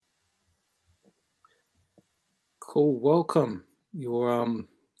Cool, welcome.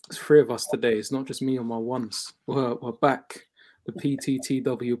 It's three of us today. It's not just me on my ones. We're back. The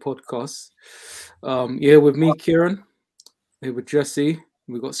PTTW podcast. Yeah, with me, Kieran. Here with Jesse.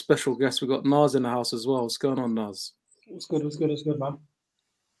 We got special guests. We got Naz in the house as well. What's going on, Naz? It's good, man. It's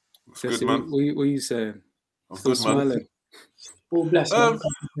Jesse, good, man. what are you saying? I'm Still good, man. smiling. All blessed,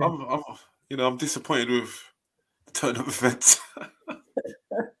 man. I'm disappointed with the turn of events.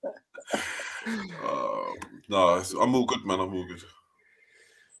 I'm all good, man. I'm all good.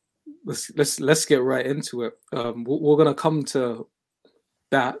 Let's get right into it. We're gonna come to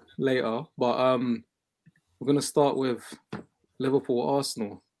that later, but we're gonna start with Liverpool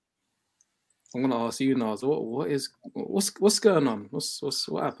Arsenal. I'm gonna ask you, Naz. What's going on?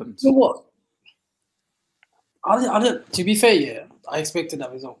 What happened? You know what? I don't. To be fair, yeah, I expected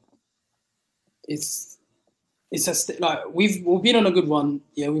that result. It's we've been on a good one.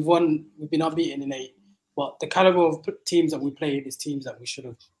 Yeah, we've won. We've been unbeaten in 8. But the caliber of teams that we played is teams that we should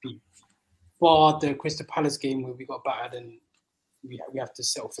have beat. Bar the Crystal Palace game where we got battered and we have to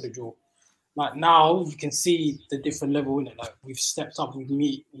settle for the draw. Like now, you can see the different level in it. Like we've stepped up.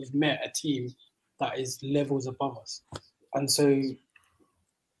 We've met a team that is levels above us, and so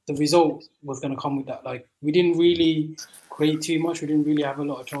the result was going to come with that. Like we didn't really create too much. We didn't really have a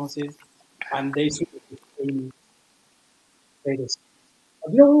lot of chances, and they sort of played us.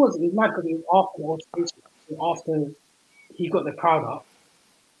 You know what was mad because it was after the altercation, after he got the crowd up,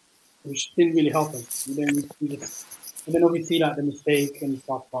 which didn't really help us. And then obviously like the mistake and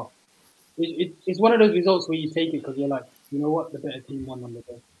stuff. But it's one of those results where you take it because you're like, you know what, the better team won on the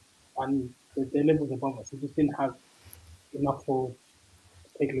day, and the levels above us. We just didn't have enough to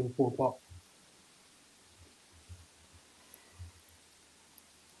take Liverpool apart.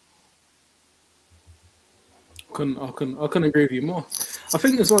 I can agree with you more. I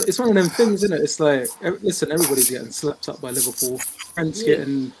think it's one of them things, isn't it? It's like, listen, everybody's getting slapped up by Liverpool. Trent's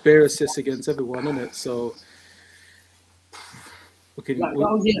getting bare assists against everyone, isn't it? So, that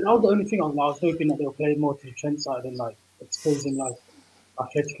was the only thing I was hoping that they'll play more to the Trent side and like exposing like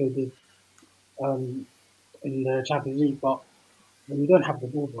Atletico did in the Champions League. But when you don't have the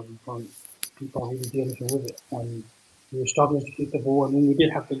ball, you can't really do anything with it. And we were struggling to keep the ball, and when we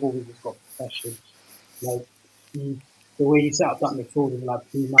did have the ball, we just got pressured. Like the way he set up that midfield was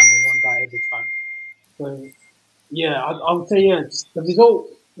like 2 man and 1 guy every time. So yeah, I would say the result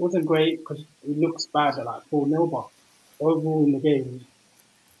wasn't great because it looks bad at like 4-0, but overall in the game,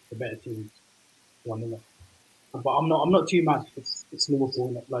 the better team won it. But I'm not too mad because it's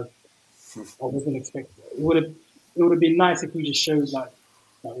Liverpool. Like I wasn't expecting it. It would have been nice if we just showed like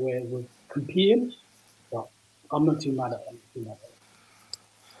that we're competing. But I'm not too mad at it.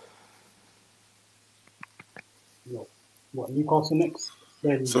 What, Newcastle next?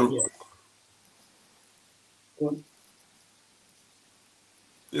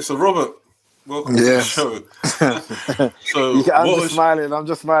 So Robert, welcome to the show. I'm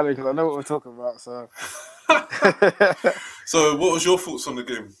just smiling because I know what we're talking about. So, so what was your thoughts on the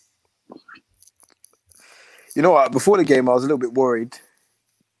game? You know what? Before the game, I was a little bit worried.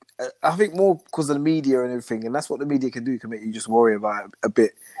 I think more because of the media and everything, and that's what the media can do, can make you just worry about it a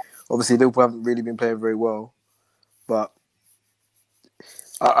bit. Obviously, Liverpool haven't really been playing very well, but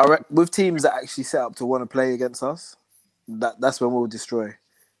with teams that actually set up to want to play against us, that's when we'll destroy.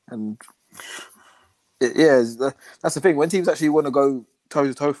 And that's the thing. When teams actually want to go toe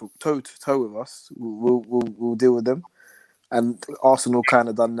to toe with us, we'll deal with them. And Arsenal kind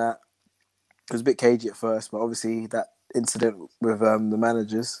of done that. It was a bit cagey at first, but obviously that incident with the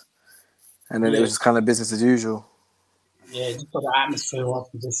managers, and then it was just kind of business as usual. Yeah, just got the atmosphere off.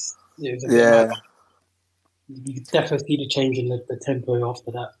 It was a bit like, you could definitely see the change in the tempo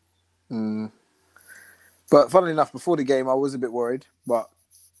after that. But funnily enough, before the game, I was a bit worried, but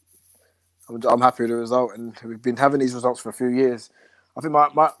I'm happy with the result, and we've been having these results for a few years. I think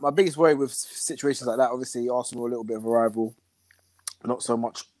my biggest worry with situations like that, obviously Arsenal are a little bit of a rival, not so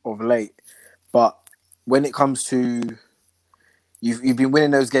much of late, but when it comes to you've been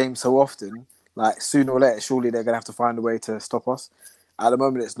winning those games so often, like sooner or later, surely they're going to have to find a way to stop us. At the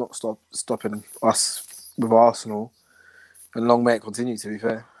moment, it's not stopping us with Arsenal, and long may it continue, to be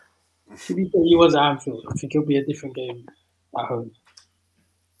fair. To be fair, he was at Anfield. I think it'll be a different game at home.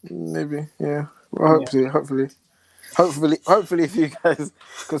 Maybe, yeah. Well, hopefully, if you guys,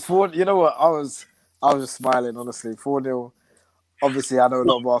 because you know what, I was just smiling, honestly. 4-0. Obviously, I know a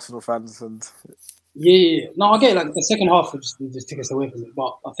lot of Arsenal fans, and no, I get it, like the second half just took us away from it.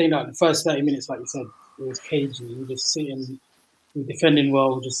 But I think like the first 30 minutes, like you said, it was cagey. We were just sitting, we were defending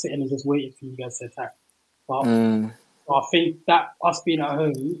well, we were just sitting and just waiting for you guys to attack. But I think that us being at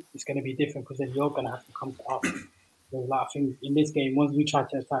home is going to be different because then you're going to have to come to us. So, like, I think in this game, once we try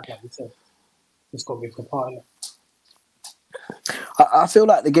to attack, like we said, it's got to be apart. I feel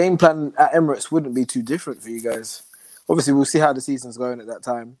like the game plan at Emirates wouldn't be too different for you guys. Obviously, we'll see how the season's going at that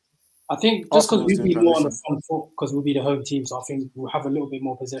time. I think just because Arsenal's we'll be doing more on the transition. front foot, because we'll be the home team, so I think we'll have a little bit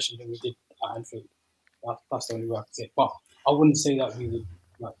more possession than we did at Anfield. That's the only way I can say it. But I wouldn't say that we would,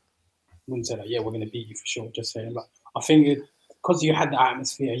 like, wouldn't say that, yeah, we're going to beat you for sure. Just saying, like, I think because you had the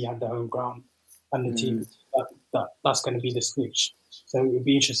atmosphere, you had the home ground, and the team, that's going to be the switch. So it would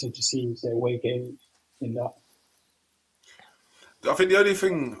be interesting to see the away game in that. I think the only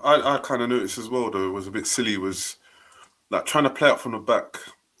thing I kind of noticed as well, though, was a bit silly, was like trying to play out from the back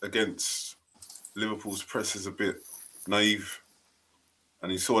against Liverpool's press is a bit naive.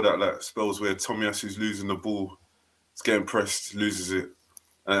 And you saw that like spells where Tomiyasu's losing the ball, it's getting pressed, loses it.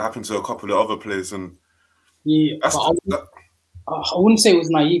 And it happened to a couple of other players. And yeah, I wouldn't say it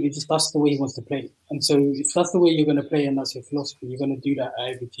was naive. It's just that's the way he wants to play. And so if that's the way you're going to play and that's your philosophy, you're going to do that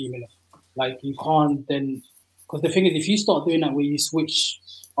at every team. Like, you can't then... Because the thing is, if you start doing that where you switch,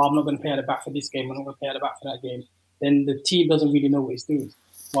 I'm not going to play at the back for this game, I'm not going to play at the back for that game, then the team doesn't really know what it's doing.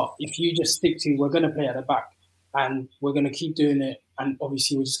 But if you just stick to, we're going to play at the back and we're going to keep doing it, and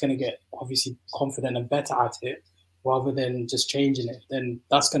obviously we're just going to get confident and better at it rather than just changing it, then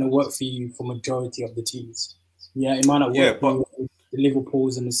that's going to work for you for majority of the teams. Yeah, it might not work for you, the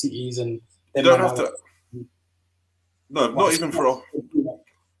Liverpools and the Cities, and you don't have to. No, not even for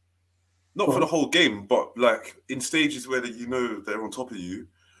not for the whole game, but like in stages where you know they're on top of you,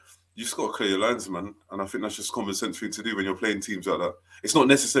 you just got to clear your lines, man. And I think that's just common sense thing to do when you're playing teams like that. It's not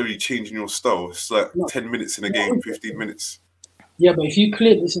necessarily changing your style. It's like 10 minutes in a game, 15 minutes. Yeah, but if you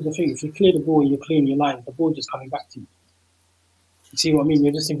clear, this is the thing, if you clear the ball, you're clearing your line, the ball just coming back to you. You see what I mean?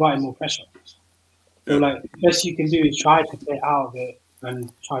 You're just inviting more pressure. So, like, the best you can do is try to play out of it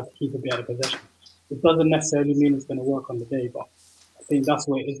and try to keep a bit of possession. It doesn't necessarily mean it's going to work on the day, but I think that's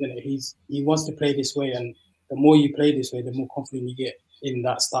what it is, isn't it? He wants to play this way, and the more you play this way, the more confident you get in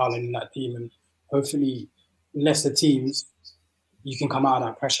that style and in that team. And hopefully, lesser teams, you can come out of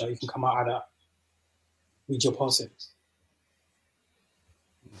that pressure. You can come out of that with your passing.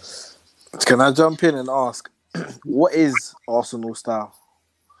 Can I jump in and ask, what is Arsenal style?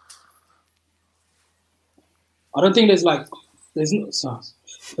 I don't think there's no. So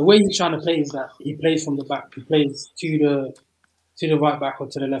the way he's trying to play is that he plays from the back. He plays to the right back or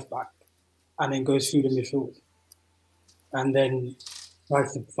to the left back, and then goes through the midfield, and then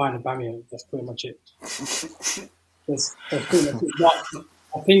tries to find a Aubameyang. That's pretty much it. That's pretty much it. But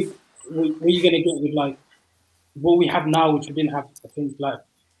I think what you're gonna get with like what we have now, which we didn't have, I think, like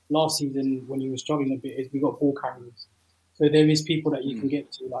last season when you were struggling a bit, is we got ball carriers. So there is people that you can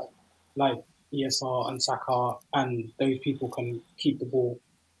get to, like ESR and Saka, and those people can keep the ball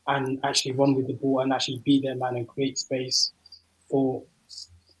and actually run with the ball and actually beat their man and create space for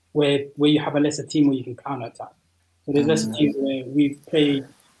where you have a lesser team where you can counter attack. So there's lesser teams where we've played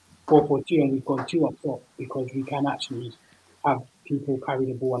 4-4-2 and we've gone 2 up top because we can actually have people carry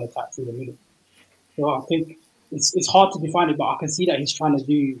the ball and attack through the middle. So I think it's hard to define it, but I can see that he's trying to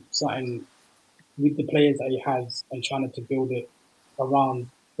do something with the players that he has and trying to build it around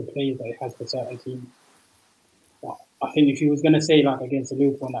the players that he has for certain teams. But I think if he was going to say, like, against the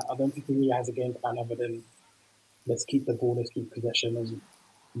Liverpool, I don't think he really has a game plan other than let's keep the ball, let's keep possession and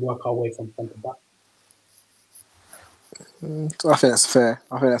work our way from front to back. I think that's fair.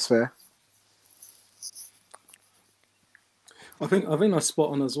 I think that's spot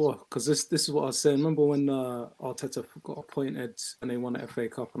on as well, because this is what I was saying. Remember when Arteta got appointed and they won the FA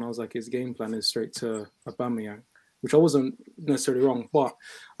Cup, and I was like, his game plan is straight to Aubameyang, which I wasn't necessarily wrong, but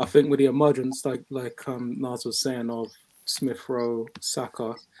I think with the emergence, like Naz was saying, of Smith Rowe,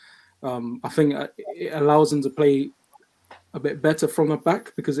 Saka, I think it allows him to play a bit better from the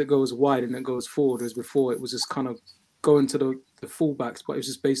back because it goes wide and it goes forward, whereas before it was just kind of going to the fullbacks, but it's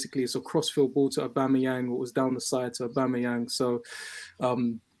just basically it's a crossfield ball to Aubameyang, what was down the side to Aubameyang, so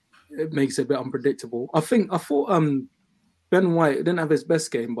it makes it a bit unpredictable. I thought Ben White didn't have his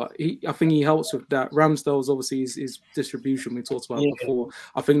best game, but I think he helps with that. Ramsdale's obviously his distribution we talked about before.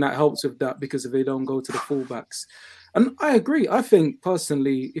 I think that helps with that because if they don't go to the fullbacks. And I agree. I think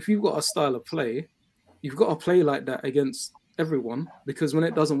personally, if you've got a style of play, you've got to play like that against everyone, because when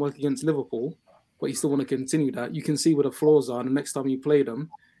it doesn't work against Liverpool, but you still want to continue that, you can see where the flaws are. And the next time you play them,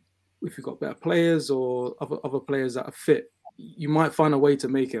 if you've got better players or other players that are fit, you might find a way to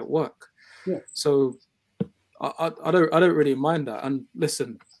make it work. Yeah. So I don't really mind that. And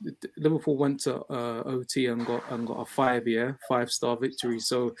listen, Liverpool went to OT and got a 5-star victory.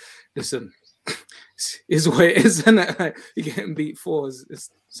 So listen, is what it is, isn't it? You're getting beat 4. It's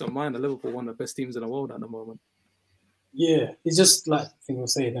so minor. Liverpool one of the best teams in the world at the moment. Yeah, it's just like I think we were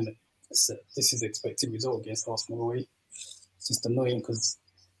saying, isn't it? This is expected result against Arsenal away. It's just annoying because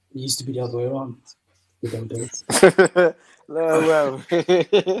it used to be the other way around with them days. Well,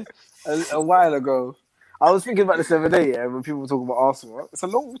 a while ago, I was thinking about this the other day. Yeah, when people talk about Arsenal, it's a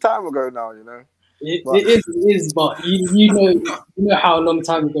long time ago now. You know, It is, but you know how a long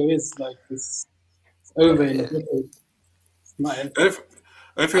time ago is. Like it's over in a decade. It's not empty.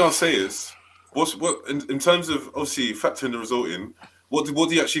 Anything I'll say is, what in terms of obviously factoring the result in, what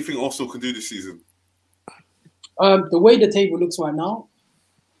do you actually think Arsenal can do this season? The way the table looks right now,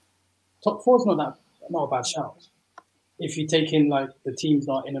 top four is not a bad shout. If you take in like the teams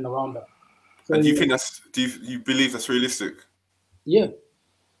that are in and around that. So, And do you think do you believe that's realistic? Yeah.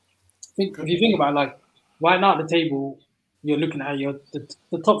 If you think about it, like right now at the table, you're looking at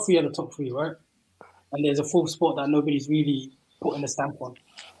the top three are the top three, right? And there's a fourth spot that nobody's really putting a stamp on.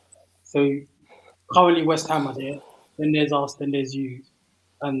 So currently West Ham are there, then there's us, then there's you,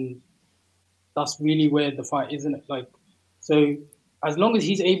 and that's really where the fight is, isn't it? Like, so as long as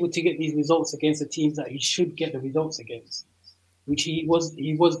he's able to get these results against the teams that he should get the results against, which he was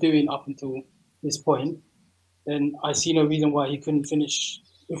doing up until this point, then I see no reason why he couldn't finish.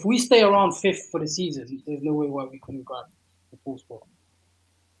 If we stay around fifth for the season, there's no way why we couldn't grab the fourth spot.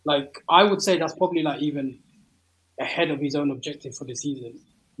 Like, I would say that's probably like even ahead of his own objective for the season,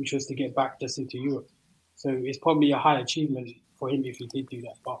 which was to get back just into Europe. So it's probably a high achievement for him if he did do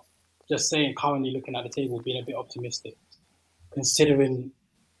that. But just saying, currently looking at the table, being a bit optimistic, considering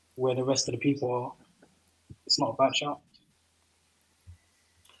where the rest of the people are, it's not a bad shot.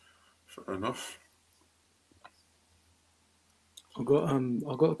 Fair enough. I've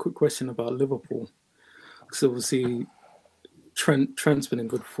got a quick question about Liverpool. So obviously Trent's been in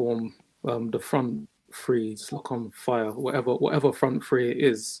good form. The front three is like on fire. Whatever front three it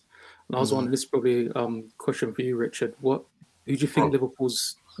is. And I was wondering, this is probably a question for you, Richard. Who do you think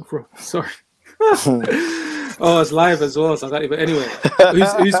Liverpool's? Sorry. Oh, it's live as well. So I can't even. Anyway,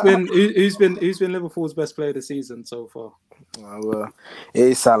 who's been Liverpool's best player this season so far? Well, it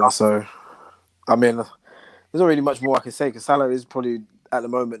is Salah. So, I mean, there's not really much more I can say because Salah is probably at the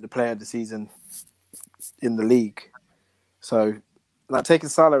moment the player of the season in the league. So, like taking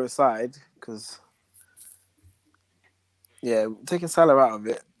Salah aside, because taking Salah out of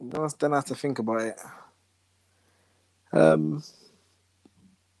it, then I have to think about it.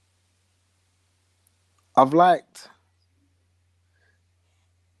 I've liked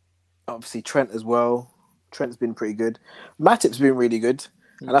obviously Trent as well. Trent's been pretty good. Matip's been really good,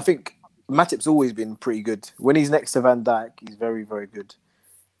 and I think Matip's always been pretty good. When he's next to Van Dijk, he's very, very good.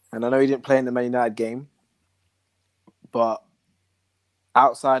 And I know he didn't play in the Man United game, but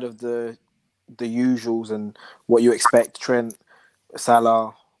outside of the usuals and what you expect, Trent,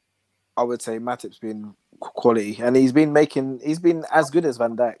 Salah, I would say Matip's been quality, and he's been as good as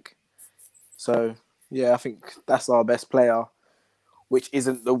Van Dijk. So yeah, I think that's our best player, which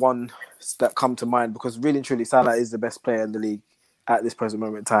isn't the one that come to mind because really and truly Salah is the best player in the league at this present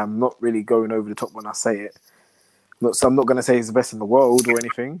moment in time. I'm not really going over the top when I say it. So I'm not going to say he's the best in the world or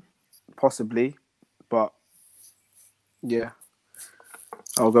anything, possibly, but yeah,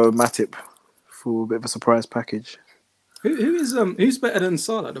 I'll go with Matip for a bit of a surprise package. Who's better than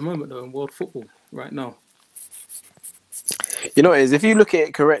Salah at the moment though in world football right now? You know what it is, if you look at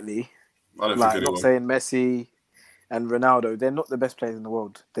it correctly, I don't like think not saying Messi and Ronaldo, they're not the best players in the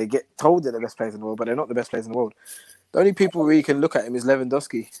world. They get told they're the best players in the world, but they're not the best players in the world. The only people where you can look at him is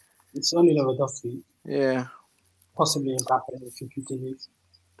Lewandowski. It's only Lewandowski. Yeah. Possibly Mbappe if you continue.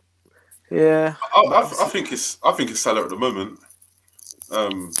 Yeah. I think it's Salah at the moment.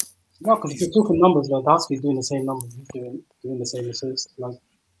 No, because if you're talking numbers, Lewandowski's doing the same numbers. He's doing the same assists. Like,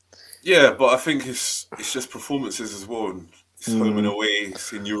 yeah, but I think it's just performances as well. And it's home and away.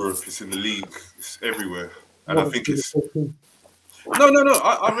 It's in Europe. It's in the league. It's everywhere. And I think it's no.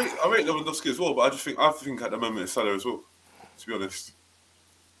 I rate Lewandowski as well, but I think at the moment it's Salah as well. To be honest.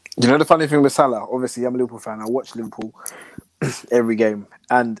 You know the funny thing with Salah? Obviously, I'm a Liverpool fan. I watch Liverpool every game,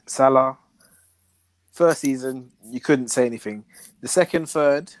 and Salah, first season you couldn't say anything. The second,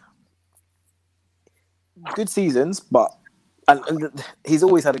 third, good seasons, but and he's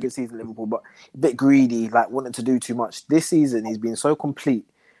always had a good season at Liverpool, but a bit greedy, like wanting to do too much. This season, he's been so complete,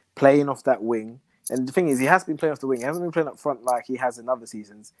 playing off that wing. And the thing is, he has been playing off the wing. He hasn't been playing up front like he has in other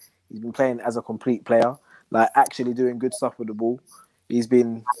seasons. He's been playing as a complete player, like actually doing good stuff with the ball. He's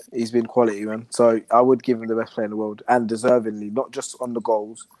been quality, man. So I would give him the best player in the world, and deservingly, not just on the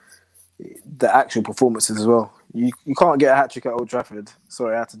goals, the actual performances as well. You can't get a hat-trick at Old Trafford.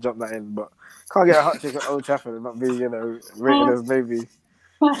 Sorry, I had to jump that in, but can't get a hat-trick at Old Trafford and not be, rated as maybe.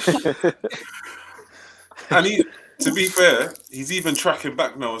 And To be fair, he's even tracking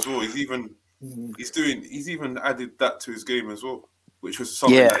back now as well. He's even added that to his game as well, which was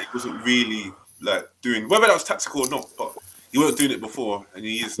something that he wasn't really like doing. Whether that was tactical or not, but he wasn't doing it before, and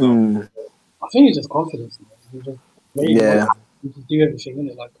he is now. I think it's just confidence. You just you just do everything in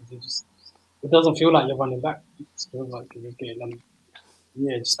it, like it doesn't feel like you're running back. It feels like you're just getting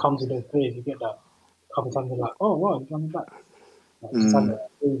it just comes with those players. You get that a couple of times, you're like, oh wow, he's running back. Like,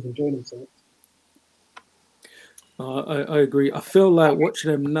 he's enjoying himself. I agree. I feel like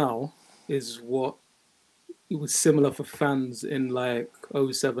watching them now is what it was similar for fans in like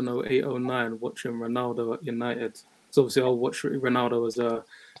 07, 08, 09, watching Ronaldo at United. So obviously I'll watch Ronaldo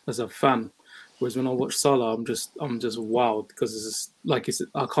as a fan. Whereas when I watch Salah, I'm just wowed because it's just, like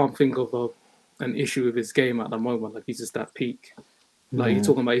I can't think of an issue with his game at the moment. Like he's just at peak. Like you're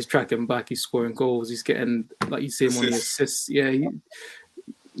talking about, he's tracking back, he's scoring goals, he's getting, like you see him on the assists. Yeah,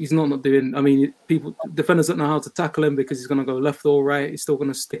 he's not doing. I mean, defenders don't know how to tackle him because he's going to go left or right. He's still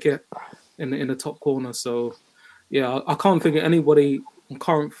going to stick it in the top corner. So yeah, I can't think of anybody on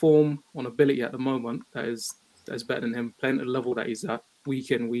current form, on ability at the moment that is better than him, playing at the level that he's at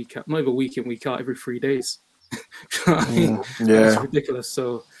week in, week out. Not even week in, week out, every 3 days. I mean, it's ridiculous.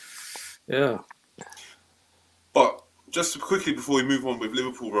 So yeah. But just quickly before we move on with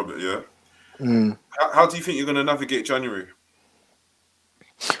Liverpool, Robert, how do you think you're going to navigate January?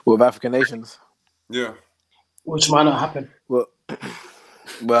 With African nations? Yeah. Which might not happen. Well,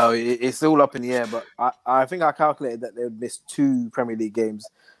 it's all up in the air, but I think I calculated that they would miss 2 Premier League games.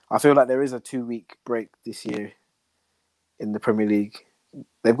 I feel like there is a 2-week break this year in the Premier League.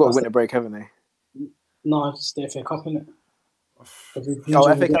 They've got a winter break, haven't they? No, it's the FA Cup, isn't it?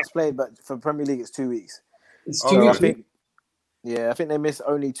 FA Cup's played, but for Premier League, it's 2 weeks. It's 2 weeks. I think they miss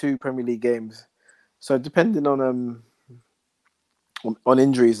only 2 Premier League games. So depending on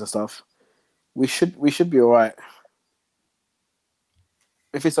injuries and stuff, we should be all right.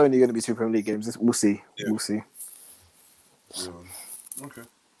 If it's only going to be 2 Premier League games, we'll see. Yeah. We'll see. Yeah. Okay.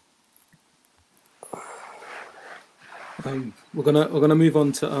 We're gonna move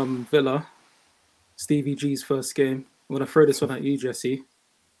on to Villa. Stevie G's first game. I'm gonna throw this one at you, Jesse.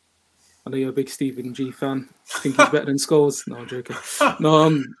 I know you're a big Stephen G fan. Think he's better than Scholes? No, I'm joking.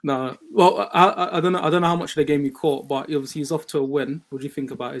 No. Well, I don't know how much of the game you caught, but obviously he's off to a win. What do you think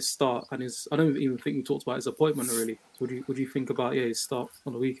about his start and his? I don't even think we talked about his appointment really. What do you think about his start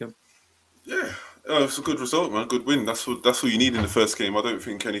on the weekend? Yeah, it's a good result, man. Good win. That's what you need in the first game. I don't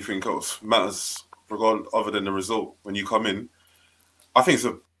think anything else matters, other than the result when you come in. I think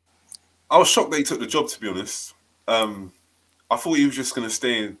I was shocked that he took the job, to be honest. I thought he was just going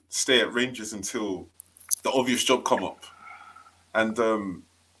to stay at Rangers until the obvious job come up, and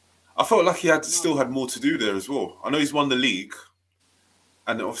I felt like he still had more to do there as well. I know he's won the league,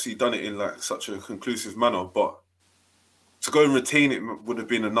 and obviously done it in like such a conclusive manner. But to go and retain it would have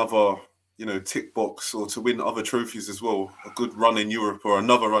been another, tick box, or to win other trophies as well. A good run in Europe or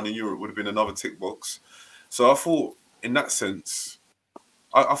another run in Europe would have been another tick box. So I thought, in that sense,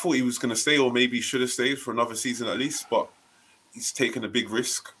 I thought he was going to stay, or maybe should have stayed for another season at least. But he's taken a big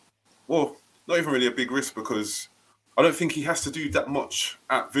risk. Well, not even really a big risk, because I don't think he has to do that much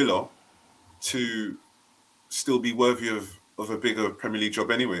at Villa to still be worthy of a bigger Premier League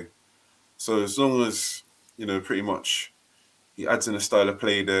job anyway. So as long as, pretty much he adds in a style of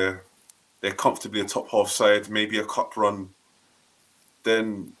play there, they're comfortably a top half side, maybe a cup run,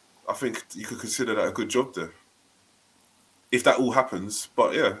 then I think you could consider that a good job there. If that all happens.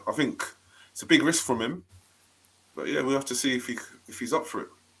 But yeah, I think it's a big risk from him. But yeah, we'll have to see if he's up for it.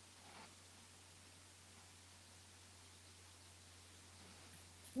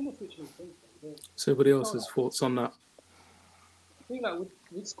 So everybody else's thoughts on that? I think like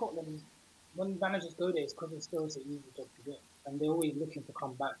with Scotland, when managers go there, it's because it's still an easy job to get, and they're always looking to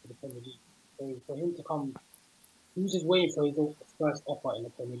come back to the Premier League. So for him to come, he was just waiting for his first offer in the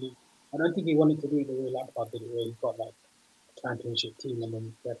Premier League. I don't think he wanted to do it the way Lampard did it, where he got like a championship team and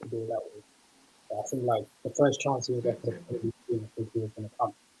then he had to do it that way. But I think like the first chance he would get for the Premier League team, I think he was going to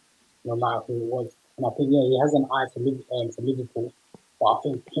come, no matter who it was. And I think he has an eye for Liverpool. But I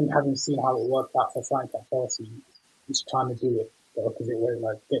think him having seen how it worked out for Frank at Chelsea, he's trying to do it the opposite way,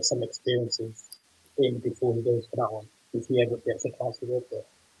 like get some experiences in before he goes for that one, if he ever gets a chance to go there.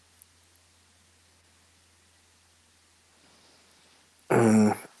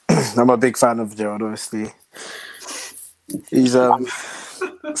 I'm a big fan of Gerrard, obviously. He's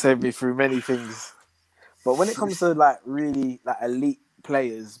saved me through many things. But when it comes to like really like elite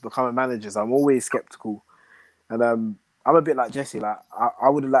players becoming managers, I'm always skeptical. And I'm a bit like Jesse. Like I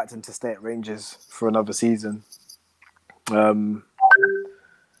would have liked him to stay at Rangers for another season. I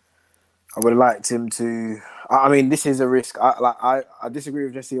would have liked him to. I mean, this is a risk. I disagree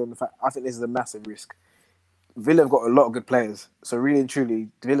with Jesse on the fact. I think this is a massive risk. Villa have got a lot of good players, so really and truly,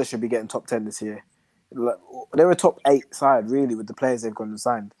 Villa should be getting top 10 this year. Like, they're a top 8 side, really, with the players they've gone and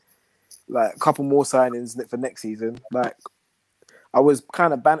signed. Like, a couple more signings for next season. Like, I was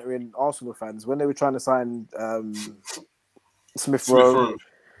kind of bantering Arsenal fans when they were trying to sign Smith Rowe.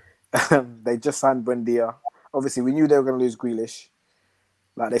 They just signed Buendia. Obviously, we knew they were going to lose Grealish.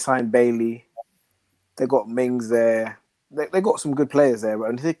 Like, they signed Bailey. They got Mings there. They got some good players there.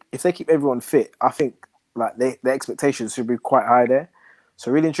 But if they keep everyone fit, I think like the expectations should be quite high there.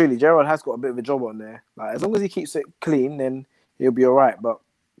 So really and truly, Gerrard has got a bit of a job on there. Like, as long as he keeps it clean, then he'll be all right. But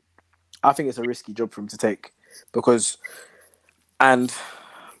I think it's a risky job for him to take because, and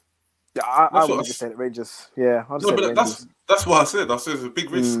I would just say that Rangers. Yeah, I'd say Rangers. That's what I said. I said it's a big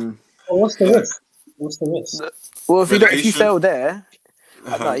risk. Well, what's the risk? What's the risk? Well, if you fail there,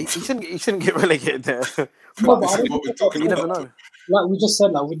 you shouldn't get relegated there. No, but you never know. Like we just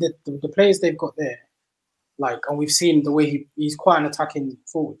said, like with the players they've got there, like, and we've seen the way he's quite an attacking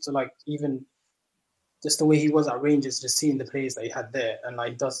forward. So like even just the way he was at Rangers, just seeing the players that he had there, and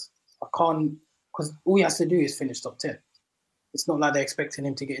like because all he has to do is finish top 10. It's not like they're expecting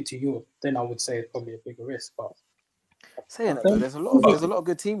him to get into Europe. Then I would say it's probably a bigger risk. But saying that, there's a lot of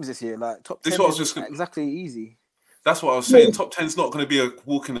good teams this year. Like top 10 is exactly easy. That's what I was saying. Top 10's not going to be a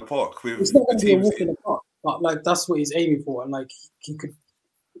walk in the park. It's not going to be a walk in the park. But like that's what he's aiming for, and like he could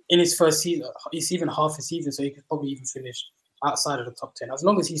in his first season, it's even half a season, so he could probably even finish outside of the top 10 as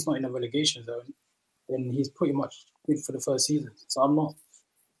long as he's not in a relegation zone. Then he's pretty much good for the first season. So I'm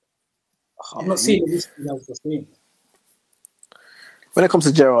not seeing this as the same. When it comes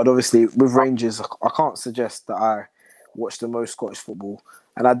to Gerrard, obviously with Rangers, I can't suggest that I watch the most Scottish football,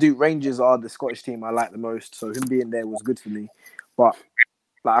 and I do. Rangers are the Scottish team I like the most, so him being there was good for me, but.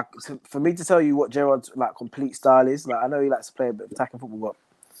 Like for me to tell you what Gerrard's like complete style is, like I know he likes to play a bit of attacking football,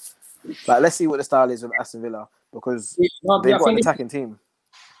 but like let's see what the style is of Aston Villa because they've got an attacking team.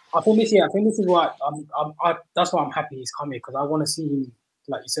 I think this is why that's why I'm happy he's coming because I want to see him,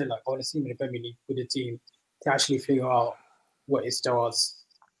 like you said, like I want to see him in the Premier League with the team to actually figure out what is Gerrard's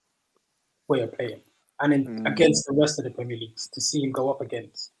way of playing, and then against the rest of the Premier Leagues to see him go up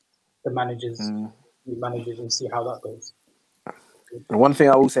against the managers, new managers, and see how that goes. And one thing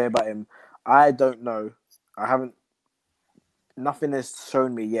I will say about him, I don't know. Nothing has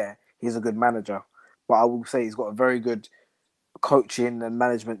shown me, he's a good manager. But I will say he's got a very good coaching and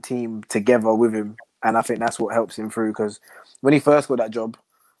management team together with him. And I think that's what helps him through. Because when he first got that job,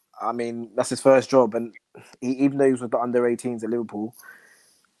 I mean, that's his first job. And even though he was with the under-18s at Liverpool,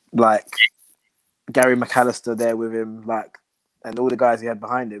 like Gary McAllister there with him, like, and all the guys he had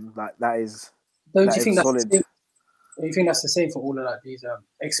behind him, like that is solid. Do you think that's the same for all of like these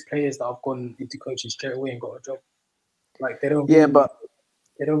ex-players that have gone into coaching straight away and got a job? Like they don't. Yeah, but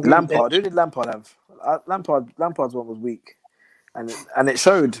they don't. Lampard. Who did Lampard have? Lampard's one was weak, and it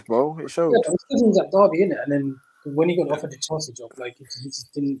showed, bro. It showed. Yeah, he was at Derby, innit? And then when he got offered the Chelsea job, like he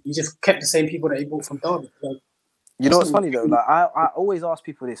just didn't. He just kept the same people that he bought from Derby. Like, you know what's funny though? Like I always ask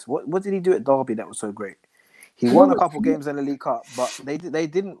people this: what did he do at Derby that was so great? He won a couple games in the League Cup, but they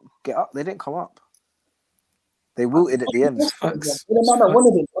didn't get up. They didn't come up. They wilted at the end. I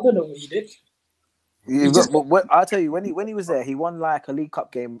don't know what he did. I'll tell you, when he was there, he won like a League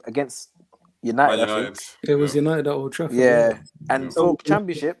Cup game against United. I think. It was United at Old Trafford. Yeah, and for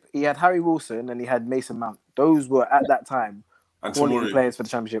Championship, he had Harry Wilson and he had Mason Mount. Those were at that time quality players for the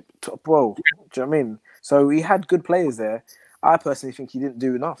Championship. Bro, do you know what I mean? So he had good players there. I personally think he didn't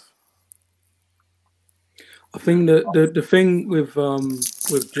do enough. I think the thing with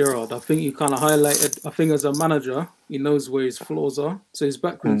Gerrard, I think you kind of highlighted. I think as a manager, he knows where his flaws are, so his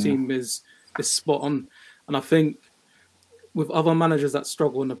backroom team is spot on. And I think with other managers that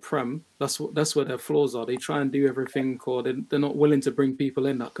struggle in the Prem, that's where their flaws are. They try and do everything, or they're not willing to bring people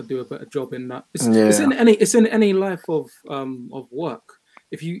in that could do a better job in that. It's in any life of work.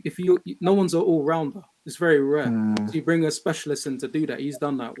 If you no one's an all rounder. It's very rare. So you bring a specialist in to do that. He's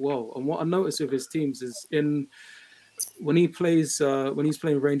done that well. And what I notice with his teams is when he's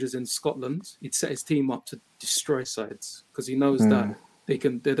playing Rangers in Scotland, he'd set his team up to destroy sides because he knows that they're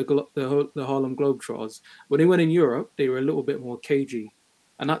the Harlem Globetrotters. When he went in Europe, they were a little bit more cagey.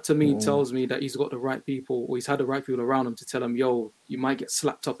 And that to me tells me that he's got the right people, or he's had the right people around him to tell him, yo, you might get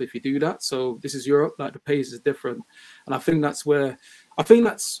slapped up if you do that. So this is Europe, like the pace is different. And I think that's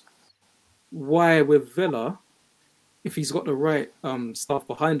why with Villa, if he's got the right staff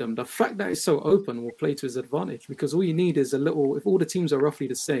behind him, the fact that it's so open will play to his advantage because all you need is a little, if all the teams are roughly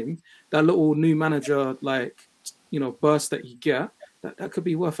the same, that little new manager, like, burst that you get, that could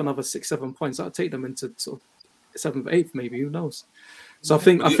be worth another 6-7 points. That'll take them into sort of 7th, 8th, maybe. Who knows? So I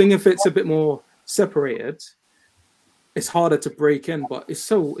think if it's a bit more separated, it's harder to break in. But it's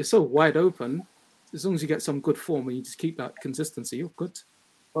so wide open. As long as you get some good form and you just keep that consistency, you're good.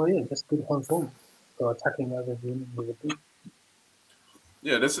 Oh yeah, that's good home form. So attacking other team.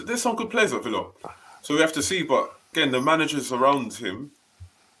 Yeah, there's some good players at Villa. So we have to see. But again, the managers around him,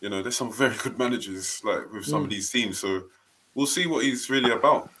 you know, there's some very good managers like with some of these teams. So we'll see what he's really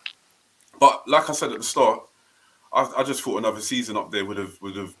about. But like I said at the start, I just thought another season up there would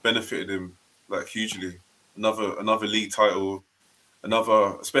have benefited him like hugely. Another league title,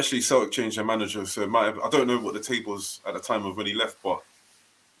 especially Celtic changed their manager, so it might have, I don't know what the table was at the time of when he left, but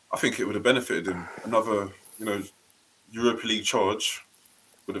I think it would have benefited him. Another, you know, Europa League charge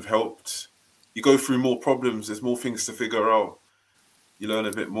would have helped. You go through more problems, there's more things to figure out. You learn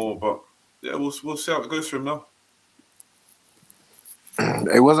a bit more, but yeah, we'll see how it goes for him now.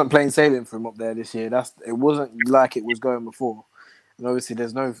 It wasn't plain sailing for him up there this year. It wasn't like it was going before. And obviously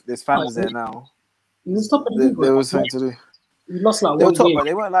there's fans there now. He was top of the league. There was something to do. He lost like they were one top, game. but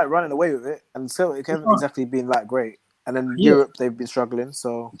they weren't like running away with it. And Celtic haven't exactly been like great. And then Europe, they've been struggling.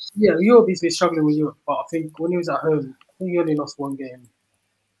 So yeah, Europe he's been struggling with Europe. But I think when he was at home, I think he only lost one game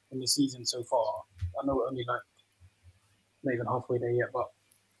in the season so far. I know we're only like not even halfway there yet, but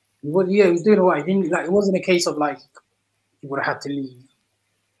he was doing all right. He didn't like. It wasn't a case of like he would have had to leave.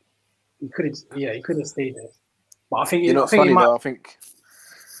 He could have stayed there. But I think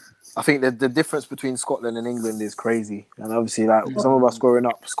I think that the difference between Scotland and England is crazy, and obviously, like some of us growing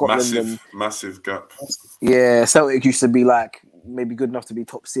up, Scotland massive gap. Yeah, Celtic used to be like maybe good enough to be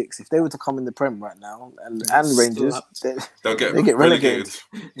top 6. If they were to come in the Prem right now, and Rangers, they get relegated.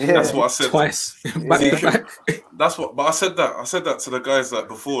 Yeah. That's what I said twice. Back. That's what. But I said that to the guys like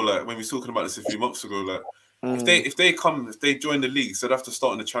before, like when we were talking about this a few months ago, like. If they join the leagues, they'd have to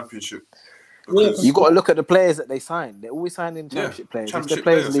start in the Championship. You got to look at the players that they sign. They're always signing Championship players. If the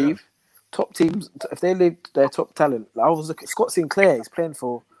players leave, top teams, if they leave their top talent, like I was looking at Scott Sinclair. He's playing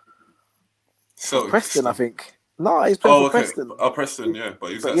for Preston, I think. No, he's playing for Preston. Oh, Preston, yeah.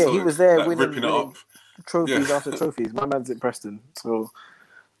 But he was there like, winning ripping it up. Trophies after trophies. My man's at Preston, so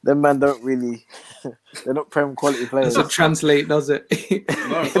them man don't really. They're not Prem quality players. Doesn't translate, does it?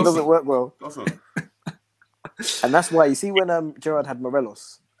 No, it doesn't work well. Doesn't. And that's why you see when Gerrard had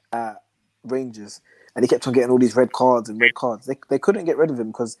Morelos at Rangers and he kept on getting all these red cards. They couldn't get rid of him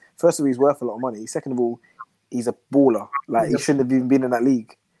because first of all he's worth a lot of money. Second of all, he's a baller. Like he shouldn't have even been in that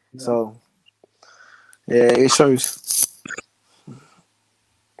league. Yeah. So yeah, it shows. Yeah,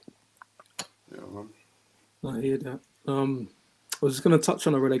 man. I hear that. I was just going to touch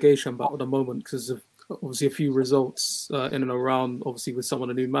on a relegation battle at the moment because of obviously a few results in and around. Obviously with some of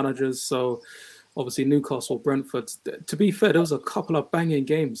the new managers, so. Obviously, Newcastle, Brentford. To be fair, there was a couple of banging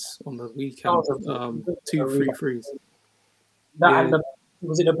games on the weekend. 2 3-3s.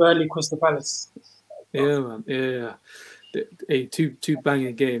 Was it the Burnley Crystal Palace? Yeah, man. Yeah. Two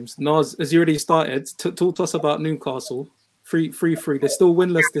banging games. Naz, as you already started, talk to us about Newcastle. 3-3. They're still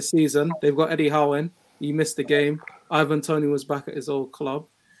winless this season. They've got Eddie Howe in. He missed the game. Ivan Toney was back at his old club.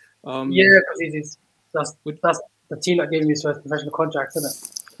 Because that's the team that gave him his first professional contract, isn't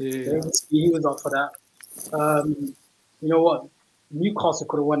it? Yeah. He was up for that. You know what? Newcastle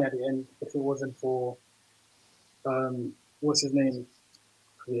could have won at the end if it wasn't for what's his name?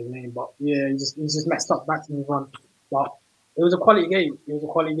 But yeah, he just messed up back to move on. But it was a quality game. But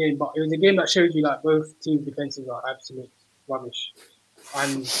it was a game that showed you like both teams' defenses are absolute rubbish,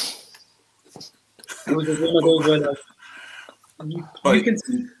 and it was one of those where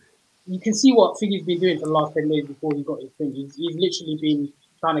you can see what Figgy's been doing for the last 10 days before he got his thing. He's literally been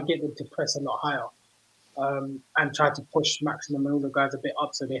trying to get them to press a lot higher and try to push Maximum and all the guys a bit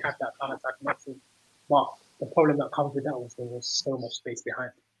up so they have that counter-attacking option. But the problem that comes with that was there was so much space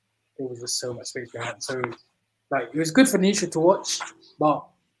behind. There was just so much space behind. So, like, it was good for Nisha to watch, but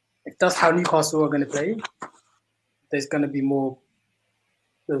if that's how Newcastle are going to play, there's going to be more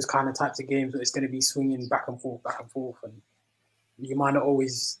those kind of types of games where it's going to be swinging back and forth, and you might not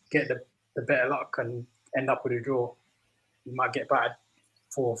always get the better luck and end up with a draw. You might get battered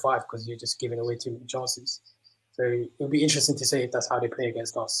 4 or 5 because you're just giving away too many chances. So it'll be interesting to see if that's how they play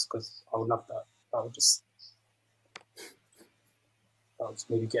against us because I would love that. That would just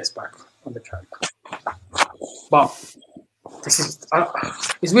maybe get us back on the track. But this is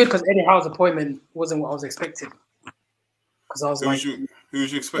it's weird because Eddie Howe's appointment wasn't what I was expecting. Because I was who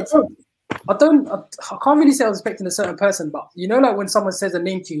was you expecting? I can't really say I was expecting a certain person, but you know, like when someone says a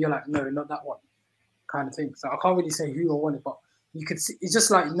name to you, you're like, no, not that one, kind of thing. So I can't really say who I wanted, but you could see, it's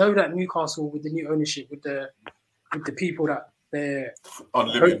just like know that Newcastle with the new ownership, with the people that they're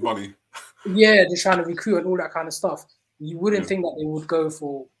unlimited money. they're trying to recruit and all that kind of stuff. You wouldn't think that they would go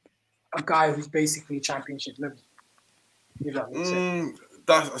for a guy who's basically championship level. If that makes sense.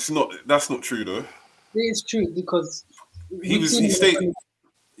 That's not true though. It is true because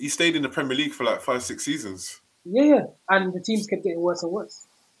He stayed in the Premier League for like 5-6 seasons. Yeah, and the teams kept getting worse and worse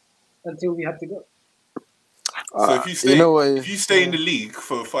until we had to go. So if you stay in the league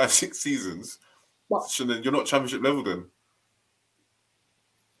for 5-6 seasons, so then you're not championship level then.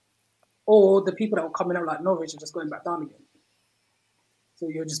 Or the people that were coming up like Norwich are just going back down again. So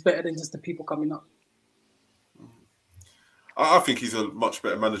you're just better than just the people coming up. I think he's a much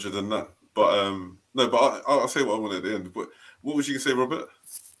better manager than that. But I'll say what I want at the end. But what was you going to say, Robert?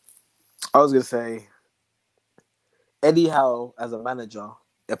 I was going to say Eddie Howe as a manager,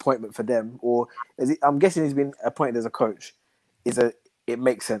 appointment for them, or I'm guessing he's been appointed as a coach. It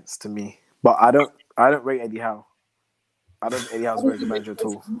makes sense to me, but I don't rate Eddie Howe. I don't think Eddie Howe's a very good manager at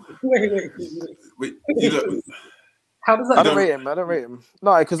all. Wait. How does that? I don't rate him.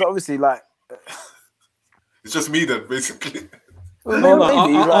 No, because obviously, like, it's just me then, basically. Well,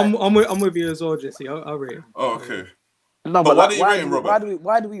 I'm with you as well, Jesse. I'll rate him. Oh, okay. No, but why do you rate him, Robert?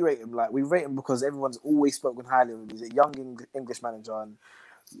 Why do we rate him? Like, we rate him because everyone's always spoken highly of him. He's a young English manager, and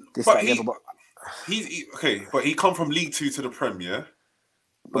but he come from League 2 to the Prem, yeah.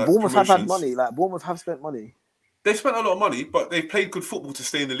 But Bournemouth have had money. Like, Bournemouth have spent money. They spent a lot of money, but they played good football to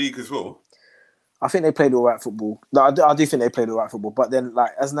stay in the league as well. I think they played all right football. No, I do think they played all right football. But then,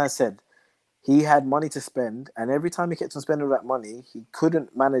 like, as Naz said, he had money to spend, and every time he kept on spending all that money, he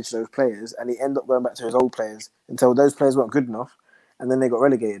couldn't manage those players, and he ended up going back to his old players until those players weren't good enough, and then they got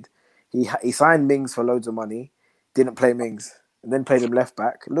relegated. He signed Mings for loads of money, didn't play Mings, and then played him left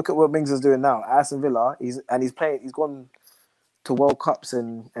back. Look at what Mings is doing now. Aston Villa, he's gone to World Cups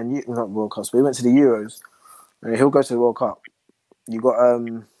and not World Cups, but he went to the Euros. And he'll go to the World Cup. You got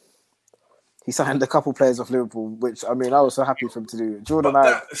he signed a couple players off Liverpool, which I mean I was so happy for him to do. Jordan,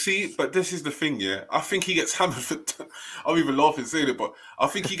 but this is the thing, yeah. I think he gets hammered for. I'm even laughing saying it, but I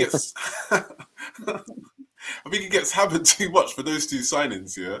think he gets. I think he gets hammered too much for those two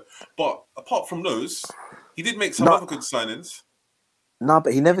signings, yeah. But apart from those, he did make some other good signings. No,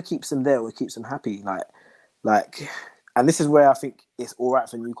 but he never keeps them there or keeps them happy. Like, and this is where I think it's all right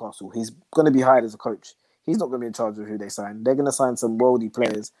for Newcastle. He's going to be hired as a coach. He's not going to be in charge of who they sign. They're going to sign some worldy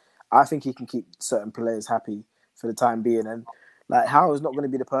players. I think he can keep certain players happy for the time being. And like Howe is not going to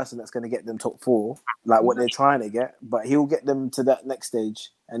be the person that's going to get them top 4, like what they're trying to get. But he'll get them to that next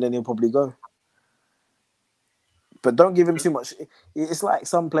stage, and then he'll probably go. But don't give him too much. It's like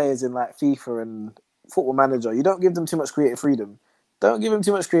some players in like FIFA and Football Manager. You don't give them too much creative freedom. Don't give him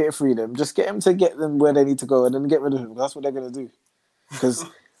too much creative freedom. Just get them where they need to go, and then get rid of him. That's what they're going to do. Because.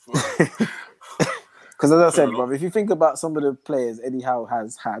 Because as I said, bro, if you think about some of the players Eddie Howe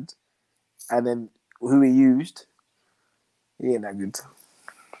has had, and then who he used, he ain't that good.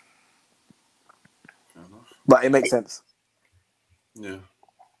 But it makes sense. Yeah.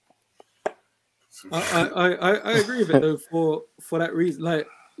 I agree with it though for that reason. Like,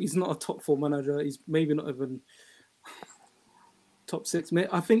 he's not a top 4 manager. He's maybe not even top 6.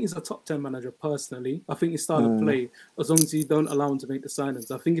 I think he's a top 10 manager personally. I think his style of play, as long as you don't allow him to make the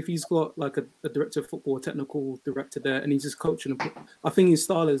signings. I think if he's got like a director of football, a technical director there, and he's just coaching him, I think his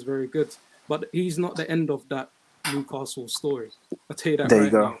style is very good. But he's not the end of that Newcastle story. I'll tell you that there right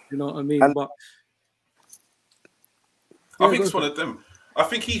you go. now. You know what I mean? But I think it's one of them. I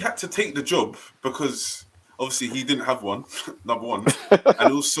think he had to take the job because obviously he didn't have one, number one.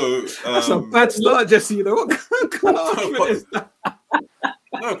 And also... that's a bad start, Jesse. You know, what kind of argument is that?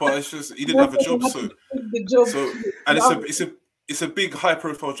 No, but it's just he didn't have a job, so and it's a big high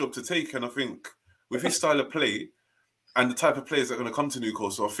profile job to take, and I think with his style of play and the type of players that are going to come to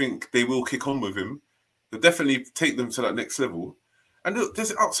Newcastle, I think they will kick on with him. They'll definitely take them to that next level. And look,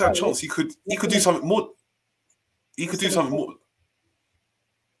 there's an outside chance he could do something more. He could do something more.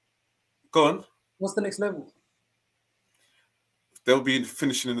 Go on. What's the next level? They'll be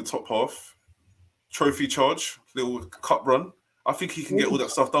finishing in the top half, trophy charge, little cup run. I think he can get all that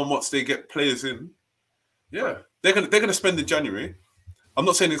stuff done once they get players in. Yeah, they're gonna spend in January. I'm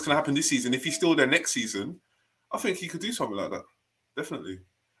not saying it's gonna happen this season. If he's still there next season, I think he could do something like that. Definitely.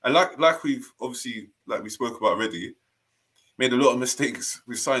 And like we spoke about already, made a lot of mistakes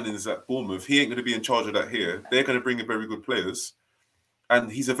with signings at Bournemouth. He ain't gonna be in charge of that here. They're gonna bring in very good players,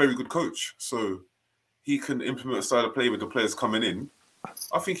 and he's a very good coach. So he can implement a style of play with the players coming in.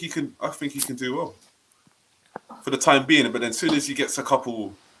 I think he can do well for the time being, but then as soon as he gets a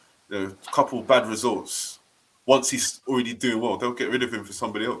couple bad results, once he's already doing well, they'll get rid of him for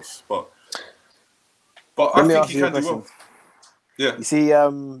somebody else. But I think he can do well. Yeah. You see,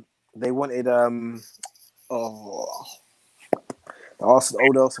 they wanted the old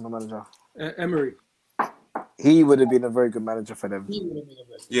Arsenal manager. Emery. He would have been a very good manager for them. He would have been a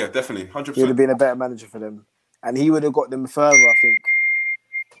bit. Yeah, definitely, He would have 100%. been a better manager for them, and he would have got them further, I think,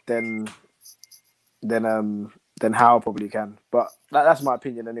 than Howe probably can. But that's my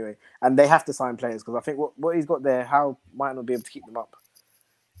opinion anyway. And they have to sign players because I think what he's got there, Howe might not be able to keep them up.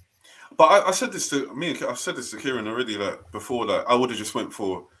 But I said this to Kieran already, like before, like I would have just went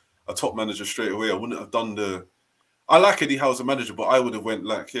for a top manager straight away. I wouldn't have done I like Eddie Howe as a manager, but I would have went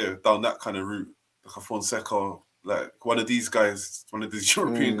down that kind of route, like a Fonseca, like one of these guys, one of these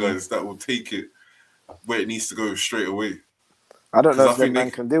European guys that will take it where it needs to go straight away. I don't know if I think that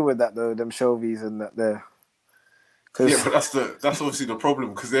man can deal with that though, them Shelby's and that there. Yeah, but that's obviously the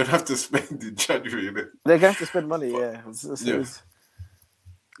problem because they'd have to spend in January, innit? They're going to have to spend money, yeah.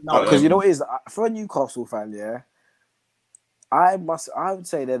 Because you know what it is, for a Newcastle fan, yeah, I would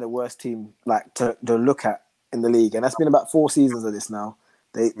say they're the worst team like to look at in the league, and that's been about 4 seasons of this now.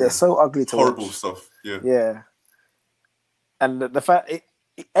 They're so ugly to horrible watch. Stuff. Yeah. Yeah. And the fact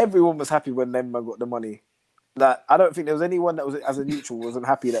everyone was happy when them got the money. That I don't think there was anyone that was as a neutral wasn't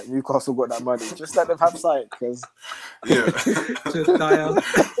happy that Newcastle got that money. Just let them have sight, because Yeah. Just die out.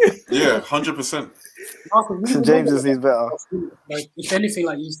 Yeah, 100%. St James's needs better. Like, if anything,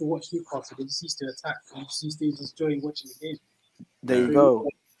 like you used to watch Newcastle, they just used to attack. You just used to enjoy watching the game. There you go.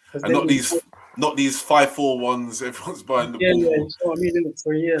 And not these 5-4-1s. Everyone's buying the ball. Yeah, you know what I mean?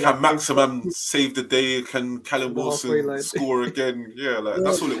 For a year, Can Maximum save the day? Can Callum Wilson score again? Yeah,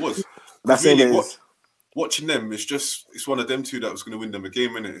 that's all it was. That's really it is. Watching them, it's one of them two that was going to win them a game,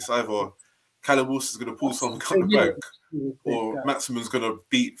 innit? It's either Callum Wilson's going to pull someone out the back, or Maximum's going to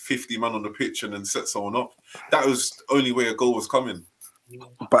beat 50 man on the pitch and then set someone up. That was the only way a goal was coming.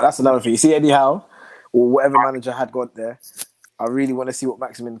 But that's another thing. You see Eddie Howe, or whatever manager had got there, I really want to see what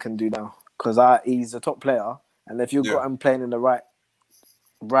Maximum can do now. Because he's a top player, and if you've got him playing in the right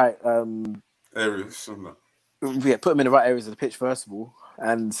areas, and that. Put him in the right areas of the pitch first of all,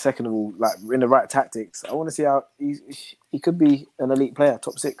 and second of all, like in the right tactics. I want to see how he could be an elite player,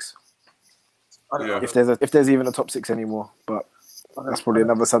 top 6. If there's even a top 6 anymore, but that's probably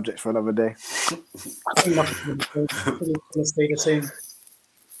another subject for another day. I think nothing's going to stay the same.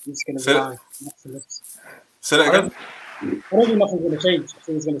 It's going to be high. Say that again. I don't think nothing's going to change. I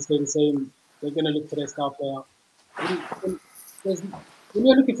think it's going to stay the same. They're going to look for their star player. When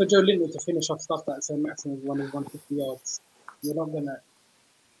you're looking for Joe Linton to finish off stuff that says Maximum is 150 yards, you're not going to.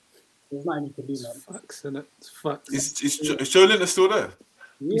 There's nothing you can do, man. Facts, innit? It's facts. Is Joe Linton still there?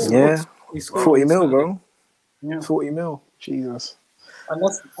 Yeah. He's 40 mil, bro. Yeah. 40 mil. Jesus. And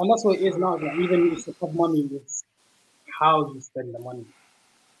that's what it is now. Like, even if you have money, it's how you spend the money.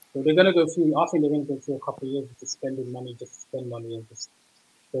 So they're gonna go through. I think they're gonna go through a couple of years of just spending money, just to spend money and just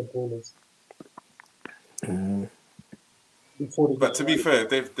spend ballers. But to be fair,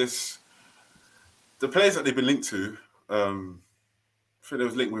 the players that they've been linked to. I think they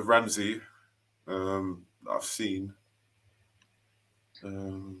was linked with Ramsey. I've seen.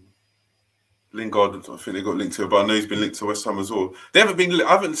 Lingard, I think they got linked to, but I know he's been linked to West Ham as well. I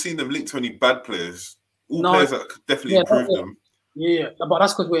haven't seen them linked to any bad players. Players that could definitely improve them. Yeah, but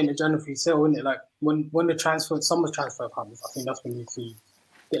that's because we're in the January sale, isn't it? Like when the summer transfer comes, I think that's when you see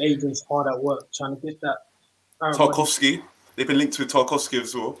the agents hard at work trying to get that. Tarkowski, they've been linked to Tarkowski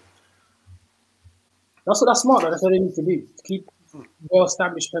as well. That's smart. That's what they need to do. To keep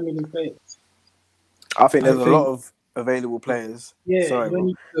well-established Premier League players. I think there's a lot of available players. Yeah, I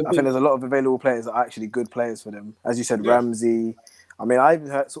think there's a lot of available players that are actually good players for them. As you said, Ramsey. I mean, I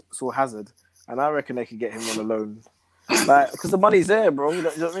even saw Hazard, and I reckon they could get him on a loan. Like, because the money's there, bro. You know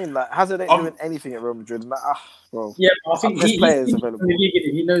what I mean? Like, Hazard ain't doing anything at Real Madrid. Like, bro. Yeah, I think he's available.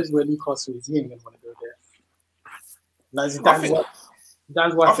 He knows where Newcastle is. He ain't gonna want to go there. Like,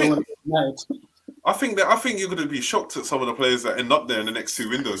 Dan's wife don't want to get married. I think you're going to be shocked at some of the players that end up there in the next 2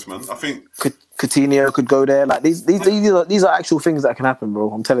 windows, man. I think Coutinho could go there. Like these are actual things that can happen,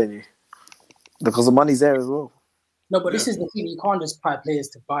 bro. I'm telling you, because the money's there as well. No, but this is the thing. You can't just buy players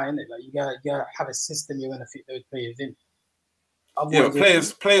to buy, innit? Like you gotta have a system you're gonna fit those players in.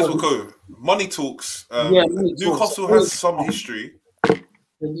 Players will go. Money talks. Newcastle has some history.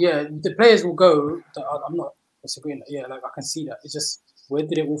 Yeah, the players will go. I'm not disagreeing. Yeah, like I can see that. It's just where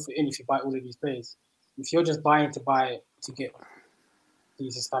did it all fit in if you buy all of these players? If you're just buying to get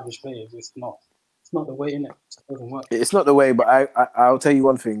these established players, it's not the way, innit? It doesn't work. It's not the way, but I'll tell you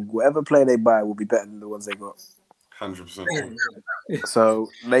one thing: whatever player they buy will be better than the ones they got. 100%. So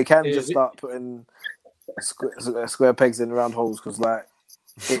they can just start putting square pegs in round holes because, like,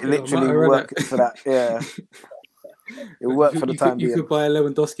 it literally worked for that. Yeah. It will work for the time You being. could buy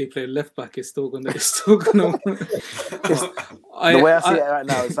Lewandowski playing left back. It's still gonna. The way I see it right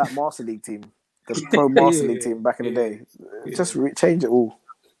now, it's that Master League team, the pro Master League team back in the day. Just change it all.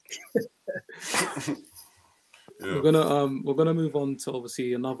 We're gonna move on to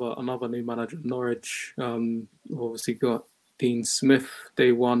obviously another new manager, Norwich. Obviously got Dean Smith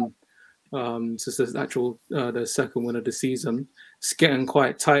day one. This is actual the second win of the season. It's getting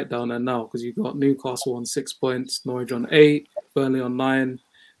quite tight down there now because you've got Newcastle on 6 points, Norwich on 8, Burnley on 9,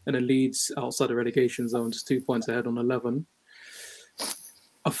 and the Leeds outside the relegation zone, just 2 points ahead on 11.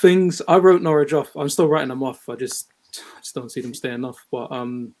 I wrote Norwich off. I'm still writing them off. I just don't see them staying off. But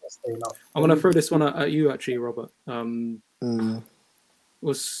I'm gonna throw this one at you actually, Robert.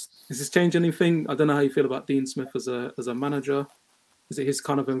 Does this change anything? I don't know how you feel about Dean Smith as a manager. Is it his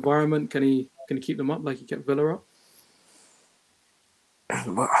kind of environment? Can he keep them up like he kept Villa up?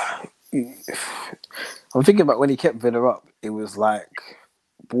 I'm thinking about when he kept Villa up, it was like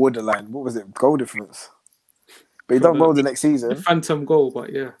borderline. What was it? Goal difference. But he done well the next season. Phantom goal,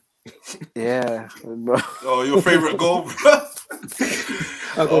 but yeah. Yeah. Oh, your favourite goal?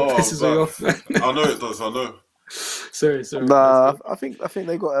 Pisses me off. I know it does. I know. Sorry. Nah, I think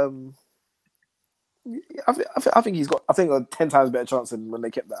they got. I think he's got. I think a 10 times better chance than when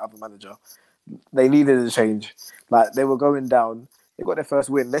they kept that other manager. They needed a change. Like they were going down. They got their first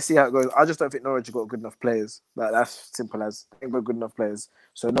win. Let's see how it goes. I just don't think Norwich have got good enough players. Like that's simple as they've got good enough players.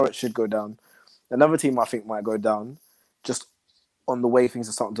 So Norwich should go down. Another team I think might go down, just on the way things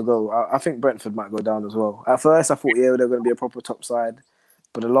are starting to go. I think Brentford might go down as well. At first, I thought they're going to be a proper top side,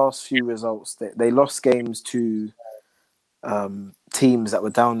 but the last few results they lost games to teams that were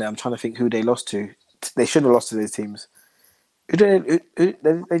down there. I'm trying to think who they lost to. They should have lost to those teams. They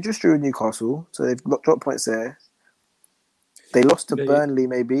just drew Newcastle, so they've dropped points there. They lost to Burnley,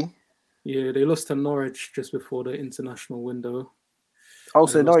 maybe. Yeah, they lost to Norwich just before the international window.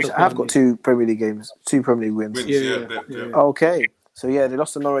 Also, Norwich have got 2 Premier League games, 2 Premier League wins. Yeah. Okay, so yeah, they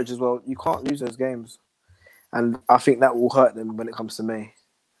lost to Norwich as well. You can't lose those games, and I think that will hurt them when it comes to May.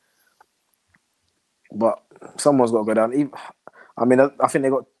 But someone's got to go down. I mean, I think they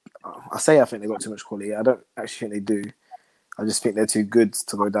got. I think they got too much quality. I don't actually think they do. I just think they're too good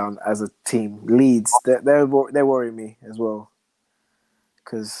to go down as a team. Leeds, they're worrying me as well.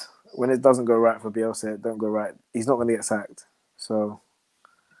 Because when it doesn't go right for Bielsa, it don't go right. He's not going to get sacked. So,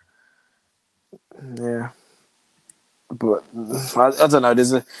 yeah. But I don't know.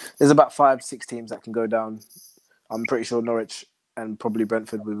 There's about 5-6 teams that can go down. I'm pretty sure Norwich and probably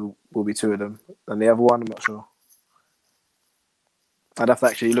Brentford will be 2 of them. And the other one, I'm not sure. I'd have to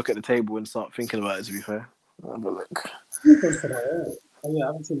actually look at the table and start thinking about it, to be fair. I'll have a look. I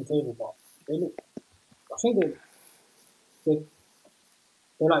haven't seen the table, but they look. I think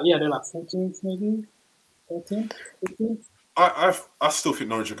they're like 14th, maybe 13th, 15th. I still think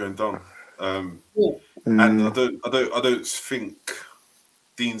Norwich are going down. And I don't think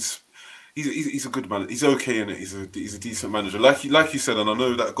Dean's. He's a good man. He's okay in it. He's a decent manager. Like you said, and I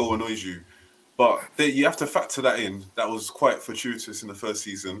know that goal annoys you, but you have to factor that in. That was quite fortuitous in the first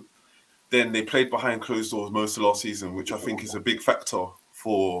season. Then they played behind closed doors most of last season, which I think is a big factor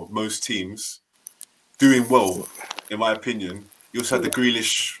for most teams doing well, in my opinion. You also had the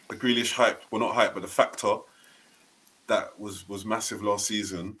Grealish hype. Well, not hype, but the factor that was massive last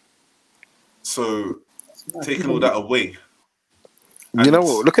season. So taking all that away. You know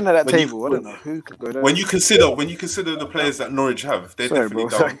what? Looking at that table, I don't know who could go down. When you consider the players that Norwich have, they're definitely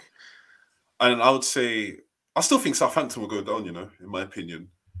down. And I would say, I still think Southampton will go down. You know, in my opinion.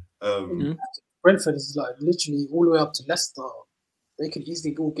 Brentford is like literally all the way up to Leicester. They could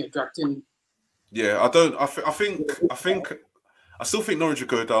easily all get dragged in. Yeah, I still think Norwich will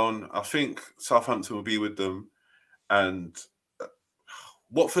go down. I think Southampton will be with them, and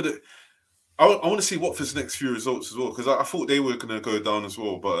Watford. I want to see Watford's next few results as well, because I thought they were going to go down as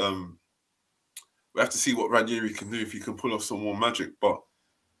well, but we have to see what Ranieri can do, if he can pull off some more magic. But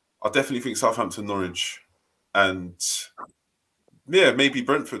I definitely think Southampton, Norwich, and maybe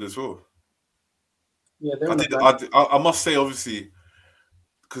Brentford as well. Yeah, I must say, obviously,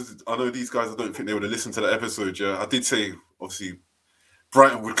 because I know these guys, I don't think they would have listened to that episode. Yeah, I did say obviously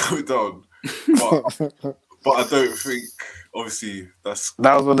Brighton would go down, but I don't think. Obviously, that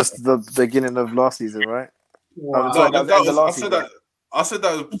was the beginning of last season, right? Wow. I said that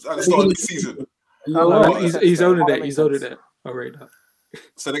at the start of the season. He's owning it. He's owning it. I rate that.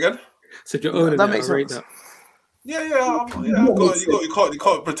 Say it again. So you're owning it. I rate that. Yeah. You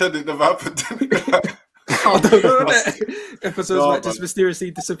can't pretend it never happened. I don't know that. Episodes might just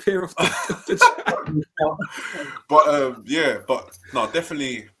mysteriously disappear off the chat. But no,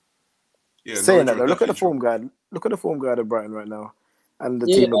 definitely. Yeah, saying that though, look at the form guide. Look at the form guy at Brighton right now, and the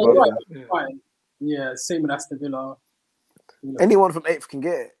Yeah, team above you're them. right. Right. Yeah, same with Aston Villa. Anyone from 8th can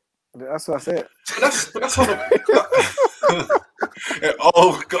get it. That's what I said. That's on the. Yeah,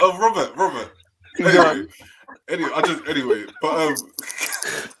 oh God, Robert. Anyway, but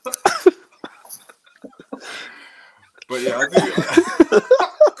but yeah,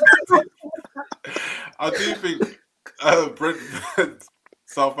 I do think Brentford,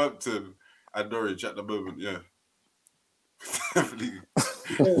 Southampton, and Norwich at the moment, yeah, definitely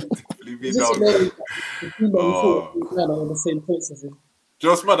be down there. On the same points as him.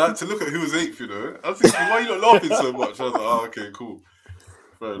 Just man, I had to look at who was 8th. You know, I was thinking, why are you not laughing so much? I was like, oh, okay, cool.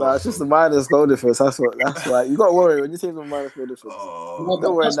 Fair Nah, enough, it's just the minus goal difference. That's why you got to worry when you teams on minus goal difference. Oh,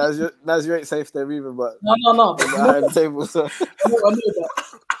 Don't worry, Naz, you ain't safe there either, but No. you're behind the table. So. I know that.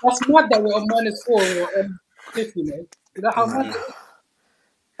 That's mad that we're on -4 or on 50, man. You know how mad it is?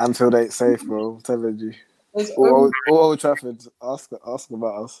 Anfield ain't safe, bro. I'm telling you. There's Or only, Old Trafford. Ask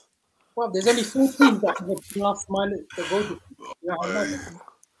about us. there's only 4 teams that have plus minus the goal difference. You know how mad it is?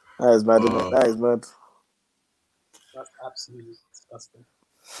 That is mad, isn't it? That is mad. That's absolutely disgusting.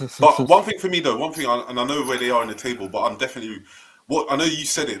 But one thing for me though, and I know where they are in the table, but I'm definitely I know you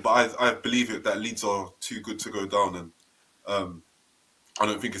said it, but I believe it that Leeds are too good to go down, and I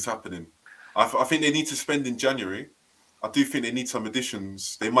don't think it's happening. I think they need to spend in January. I do think they need some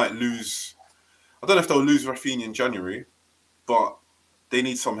additions. They might lose. I don't know if they'll lose Rafinha in January, but they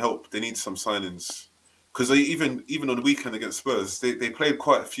need some help. They need some signings because they even on the weekend against Spurs, they played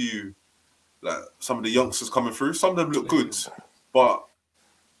quite a few. Like some of the youngsters coming through, some of them look good, but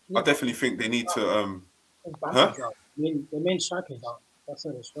I definitely think they need to. The main strikers out. That's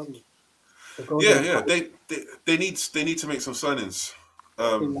why they're struggling. Yeah. They need to make some signings.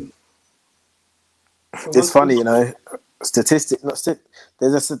 It's funny, you know.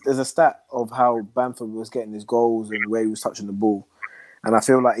 There's a stat of how Bamford was getting his goals and where he was touching the ball, and I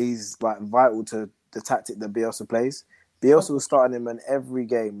feel like he's like vital to the tactic that Bielsa plays. Bielsa was starting him in every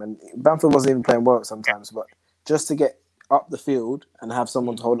game, and Bamford wasn't even playing well sometimes. But just to get up the field and have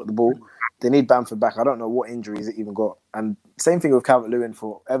someone to hold up the ball, they need Bamford back. I don't know what injuries it even got, and same thing with Calvert-Lewin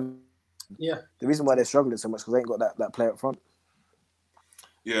for Everton. Yeah, the reason why they're struggling so much because they ain't got that player up front.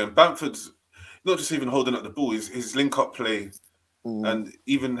 Yeah, and Bamford's not just even holding up the ball; his link-up play, and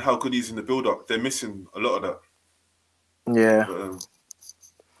even how good he's in the build-up. They're missing a lot of that. Yeah,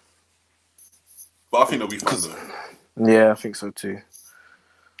 but I think they'll be fine though. Yeah, I think so too.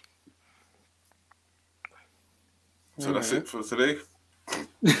 So that's it for today.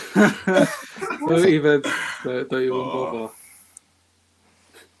 Don't even bother.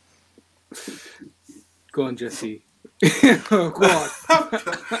 Go on, Jesse. Go on.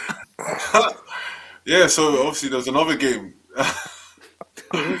 Yeah, so obviously there's another game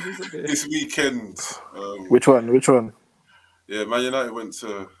this weekend. Which one? Yeah, Man United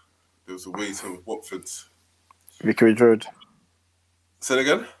there was away to Watford. Vicarage Road. Say it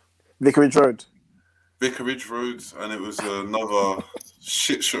again? Vicarage Road, and it was another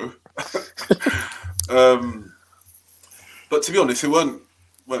shit show. But to be honest, it weren't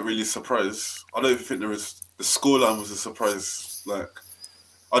really a surprise. I don't think the scoreline was a surprise. Like,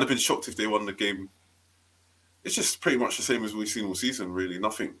 I'd have been shocked if they won the game. It's just pretty much the same as we've seen all season, really.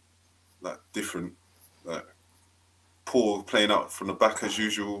 Nothing like different. Like poor playing out from the back as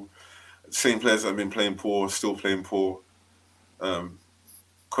usual. Same players that have been playing poor, still playing poor.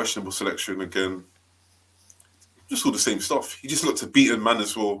 Questionable selection again. Just all the same stuff. He just looked a beaten man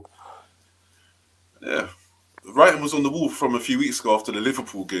as well. Yeah. The writing was on the wall from a few weeks ago after the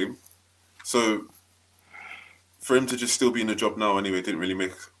Liverpool game. So for him to just still be in the job now anyway didn't really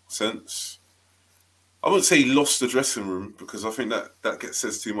make sense. I wouldn't say he lost the dressing room because I think that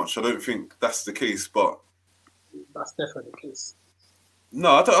says too much. I don't think that's the case, but that's definitely the case.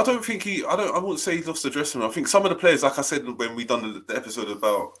 No, I don't think I wouldn't say he lost the dressing room. I think some of the players, like I said when we done the episode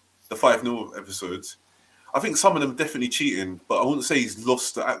about the 5-0 episodes, I think some of them definitely cheating, but I wouldn't say he's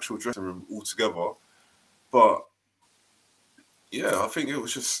lost the actual dressing room altogether. But yeah, I think it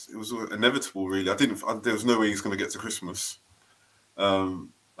was inevitable, really. There was no way he's going to get to Christmas,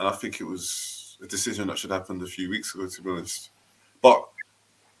 and I think it was a decision that should have happened a few weeks ago, to be honest. But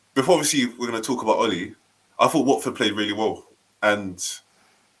before obviously we're going to talk about Ollie, I thought Watford played really well, and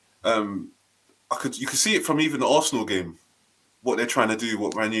you could see it from even the Arsenal game, what they're trying to do,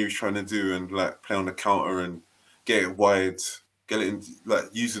 what Ranieri's trying to do, and like play on the counter and get it wide, get it in, like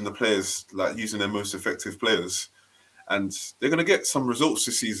using the players, like using their most effective players, and they're going to get some results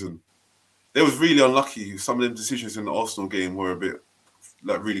this season. They was really unlucky. Some of them decisions in the Arsenal game were a bit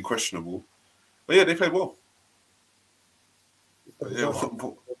like really questionable, but yeah, they played well.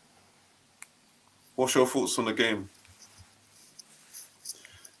 What's your thoughts on the game,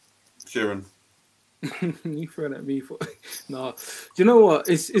 Kieran? You throwing at me for no? Do you know what?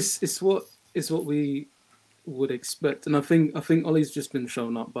 It's what we would expect, and I think Ollie's just been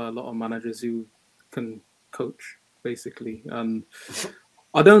shown up by a lot of managers who can coach basically, and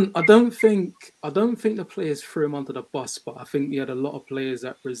I don't think the players threw him under the bus, but I think he had a lot of players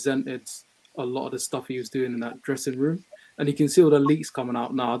that resented a lot of the stuff he was doing in that dressing room, and you can see all the leaks coming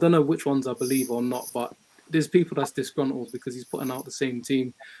out now. I don't know which ones I believe or not, but there's people that's disgruntled because he's putting out the same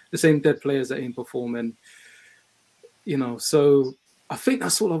team, the same dead players that ain't performing. So I think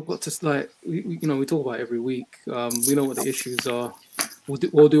that's all I've got to like. We talk about it every week. We know what the issues are.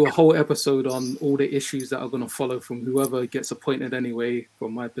 We'll do a whole episode on all the issues that are going to follow from whoever gets appointed anyway,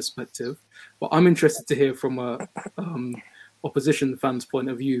 from my perspective. But I'm interested to hear from a opposition fans' point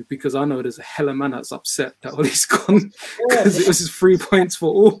of view, because I know there's a hell of man that's upset that Ollie's gone because it was just 3 points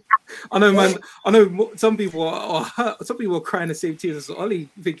for all. I know, man. I know some people are hurt. Some people are crying the same tears as Ollie,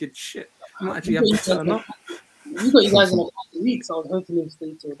 thinking, shit, I'm not actually having to turn up. You got you guys in a couple of weeks. I was hoping him to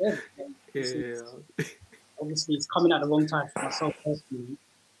stay till then. Yeah. Obviously, it's coming at the wrong time for myself personally.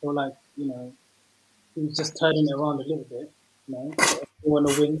 So, like, he was just turning it around a little bit. We want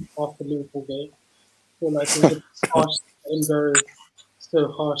to win after Liverpool game. I feel like it was a harsh and go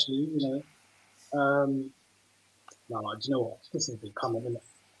so harshly. No, do you know what? This has been coming, isn't it?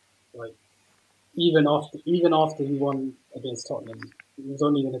 Like, even after he won against Tottenham, he was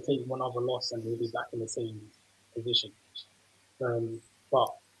only going to take one other loss and he'll be back in the same position. But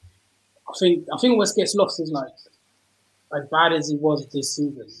I think what gets lost is like, as bad as he was this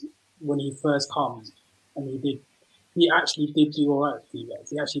season when he first came, and he actually did do all right for you guys.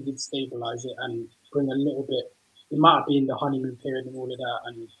 He actually did stabilize it and bring a little bit. It might have been the honeymoon period and all of that,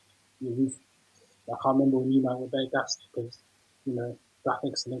 and I can't remember when you were very gassed because black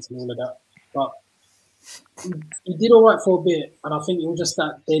excellence and all of that. But he did all right for a bit, and I think it was just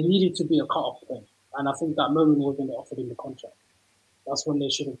that there needed to be a cut-off point, and I think that moment was when they offered him the contract. That's when they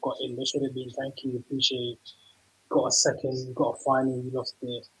should have got in. They should have been, thank you, appreciate, got a second, got a final, you lost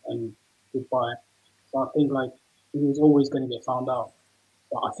it, and goodbye. So I think like he was always going to get found out.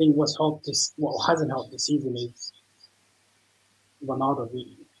 But I think what hasn't helped this season is Ronaldo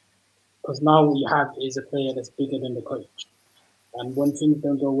really, because now what you have is a player that's bigger than the coach, and when things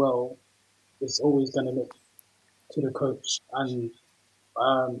don't go well, it's always going to look to the coach. And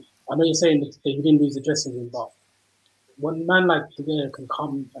I know you're saying that he didn't lose the dressing room, but one man like De Gea can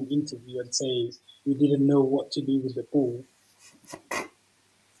come and interview and say we didn't know what to do with the ball.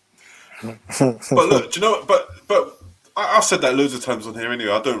 But look, do you know what? But I've said that loads of times on here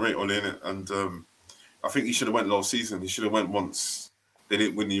anyway. I don't rate Ollie in it, and I think he should have went last season. He should have went once they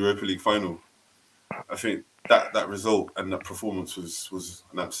didn't win the Europa League final. I think that result and that performance was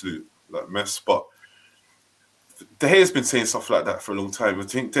an absolute mess. But De Gea's been saying stuff like that for a long time. I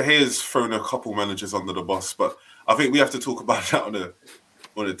think De Gea's thrown a couple managers under the bus, but I think we have to talk about that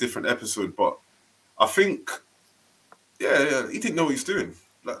on a different episode. But I think, yeah, he didn't know what he's doing.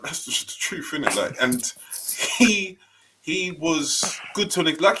 That's just the truth, isn't it? And he was good to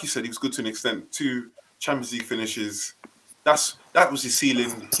like you said, he was good to an extent. 2 Champions League finishes. That was his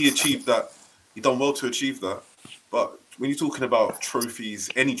ceiling. He achieved that. He done well to achieve that. But when you're talking about trophies,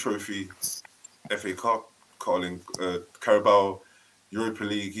 any trophy, FA Cup, Carling, Carabao, Europa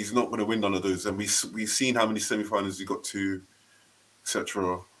League, he's not going to win none of those. And we've seen how many semi-finals he got to,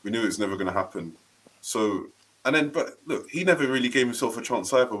 etc. We knew it was never going to happen. So, but look, he never really gave himself a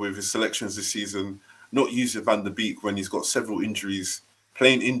chance either with his selections this season. Not using Van der Beek when he's got several injuries,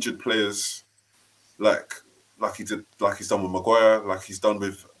 playing injured players like he did, like he's done with Maguire, like he's done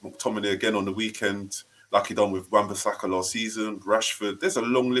with McTominay again on the weekend, like he done with Wan-Bissaka last season, Rashford. There's a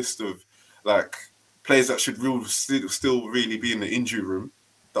long list of players that should still really be in the injury room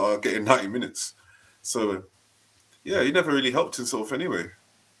that are getting 90 minutes. So, yeah, he never really helped himself anyway.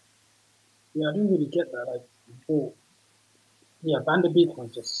 Yeah, I didn't really get that. Van der Beek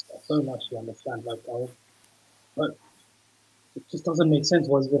was just so much to understand. But it just doesn't make sense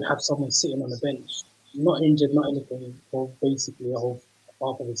why you would have someone sitting on the bench, not injured, not anything, for basically a whole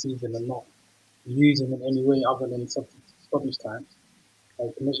half of the season and not using in any way other than stoppage time.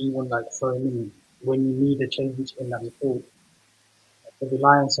 Not even throw him in when you need a change in that midfield. The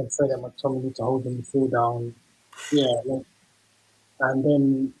reliance on Fred and McTominay to hold the midfield down. Yeah, and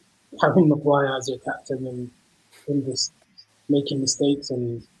then having Maguire as your captain and him just making mistakes,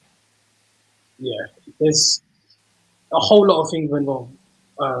 and there's a whole lot of things went wrong.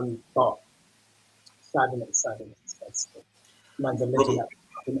 But sadness. That's man's a legend.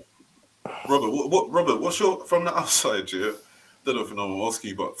 Robert, what's your from the outside? Yeah, don't know if I'm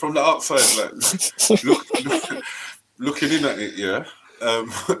asking you, but from the outside, like looking in at it, yeah.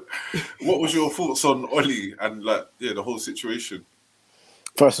 What was your thoughts on Oli and like the whole situation?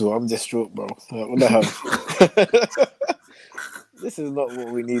 First of all, I'm distraught, bro. Like, what the hell? This is not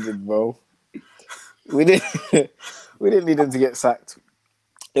what we needed, bro. We didn't need him to get sacked.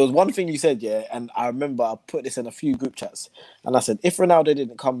 There was one thing you said, yeah, and I remember I put this in a few group chats, and I said, if Ronaldo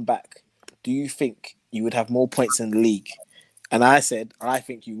didn't come back, do you think you would have more points in the league? And I said, I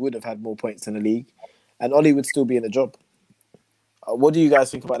think you would have had more points in the league, and Oli would still be in the job. What do you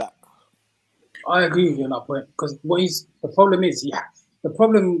guys think about that? I agree with you on that point because the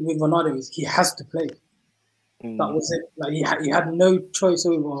problem with Ronaldo is he has to play. That was it. Like he had no choice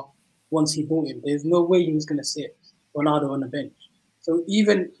over once he bought him. There's no way he was going to sit Ronaldo on the bench. So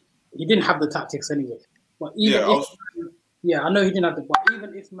even he didn't have the tactics anyway. But even I know he didn't have the. But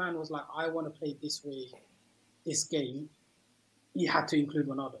even if man was like, I want to play this way, this game, he had to include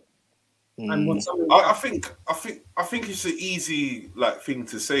Ronaldo. And when I think it's an easy thing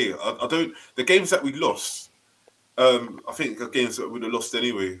to say. I don't. The games that we lost, I think the games that we would have lost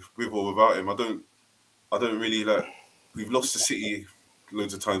anyway, with or without him. I don't really like. We've lost to City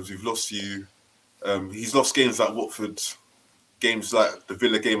loads of times. We've lost you. He's lost games like Watford, games like the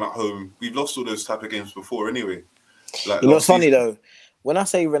Villa game at home. We've lost all those type of games before anyway. Like, you know what's funny though? When I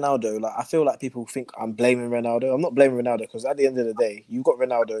say Ronaldo, like I feel like people think I'm blaming Ronaldo. I'm not blaming Ronaldo because at the end of the day, you got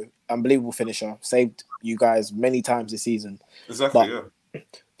Ronaldo, unbelievable finisher, saved you guys many times this season. Exactly, but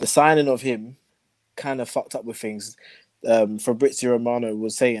the signing of him kind of fucked up with things. Fabrizio Romano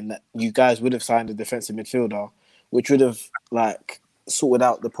was saying that you guys would have signed a defensive midfielder, which would have sorted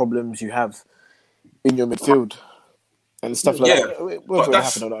out the problems you have in your midfield and stuff like that. Whether it would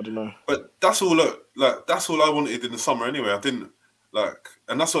happen or not, I don't know. But that's all. That's all I wanted in the summer anyway. I didn't.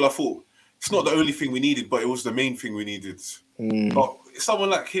 And that's all I thought. It's not the only thing we needed, but it was the main thing we needed. But if someone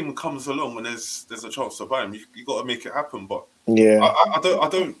like him comes along and there's a chance to buy him, you got to make it happen. But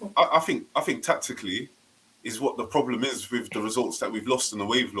I think tactically is what the problem is with the results that we've lost and the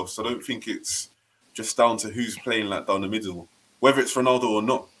way we've lost. I don't think it's just down to who's playing down the middle, whether it's Ronaldo or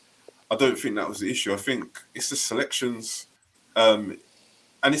not. I don't think that was the issue. I think it's the selections, and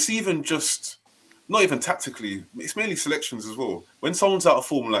it's even just. Not even tactically, it's mainly selections as well. When someone's out of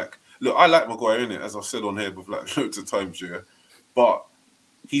form, look, I like Maguire in it, as I've said on here with loads of times, but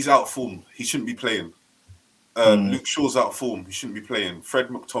he's out of form. He shouldn't be playing. Luke Shaw's out of form. He shouldn't be playing. Fred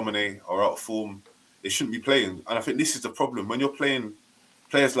McTominay are out of form. They shouldn't be playing. And I think this is the problem. When you're playing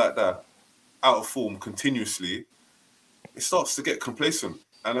players like that out of form continuously, it starts to get complacent.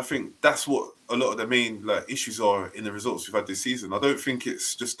 And I think that's what a lot of the main issues are in the results we've had this season. I don't think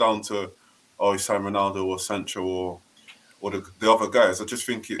it's just down to he's signed Ronaldo or Sancho or the other guys. I just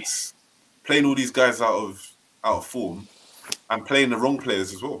think it's playing all these guys out of form and playing the wrong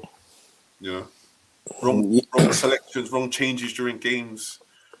players as well. Wrong selections, wrong changes during games.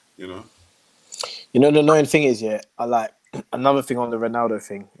 The annoying thing is, I like another thing on the Ronaldo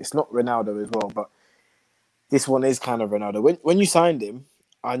thing. It's not Ronaldo as well, but this one is kind of Ronaldo. When you signed him,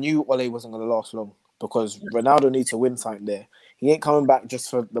 I knew Ole wasn't going to last long because Ronaldo needs to win something there. He ain't coming back just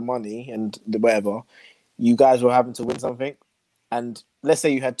for the money and the whatever. You guys were having to win something. And let's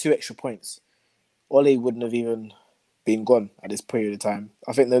say you had 2 extra points. Ole wouldn't have even been gone at this period of time.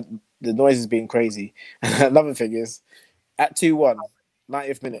 I think the noise has been crazy. And another thing is, at 2-1,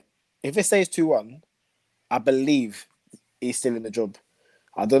 90th minute, if it stays 2-1, I believe he's still in the job.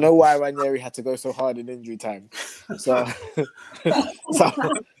 I don't know why Ranieri had to go so hard in injury time. So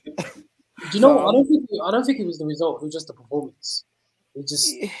Do you know what? I don't think it was the result. It was just the performance. It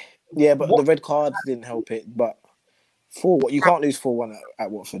just but the red card didn't help it. But you can't lose 4-1 at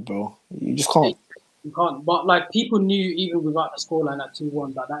Watford, bro. You just can't. You can't. But people knew even without the scoreline at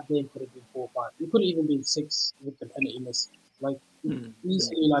 2-1 that game could have been 4-5. It could have even been 6 with the penalty miss.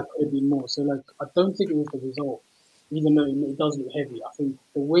 Easily could have been more. So I don't think it was the result, even though it does look heavy. I think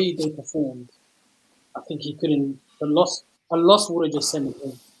the way they performed, I think he couldn't. A loss would have just sent him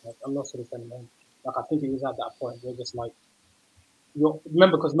home. A loss would have sent him home. I think it was at that point where just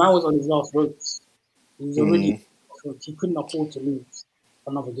remember, because man was on his last ropes. He was already. He couldn't afford to lose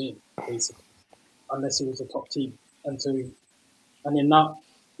another game, basically, unless it was a top team. And then now,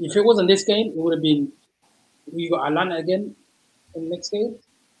 if it wasn't this game, it would have been. We got Atlanta again in the next game.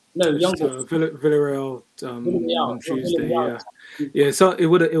 No, Villarreal on Tuesday. Yeah. So it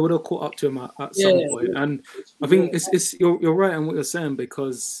would have caught up to him at some point, and I think it's you're right in what you're saying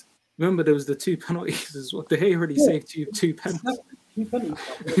because remember there was the 2 penalties as well. De Gea already saved 2 penalties. Do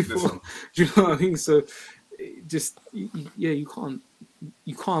you know what I mean? So you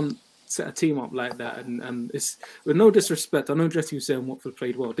can't set a team up like that, and it's with no disrespect. I know Jesse was saying Watford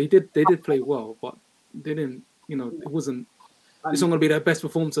played well. They did play well, but they didn't. It wasn't. It's not going to be their best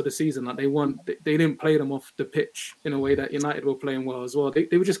performance of the season. Like they didn't play them off the pitch in a way that United were playing well as well. They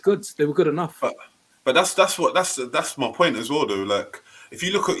were just good. They were good enough. But that's my point as well, though. Like, if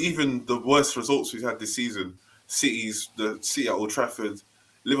you look at even the worst results we've had this season, the City at Old Trafford,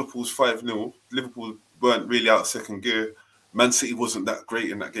 Liverpool's 5-0. Liverpool weren't really out of second gear. Man City wasn't that great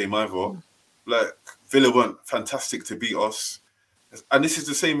in that game either. Like, Villa weren't fantastic to beat us. And this is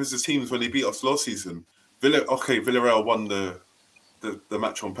the same as the teams when they beat us last season. Villarreal won the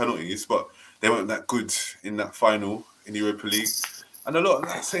match on penalties, but they weren't that good in that final in the Europa League. And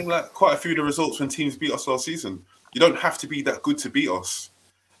quite a few of the results when teams beat us last season. You don't have to be that good to beat us.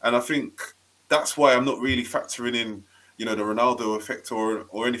 And I think that's why I'm not really factoring in, the Ronaldo effect or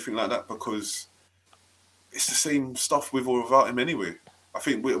anything like that, because it's the same stuff with or without him anyway. I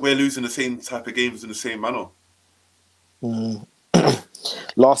think we're losing the same type of games in the same manner.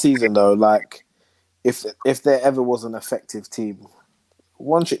 Last season, though, like, if there ever was an effective team,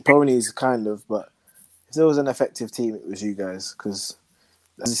 one-trick ponies kind of, but if there was an effective team, it was you guys. Because,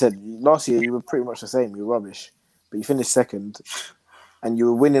 as you said, last year you were pretty much the same. You were rubbish, but you finished second, and you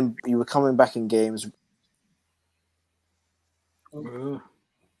were winning. You were coming back in games. That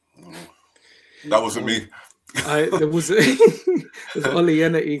wasn't me. There was Oli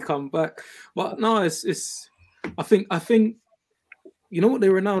Eneti come back, but no, it's. I think you know what the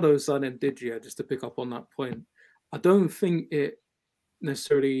Ronaldo signing did, just to pick up on that point. I don't think it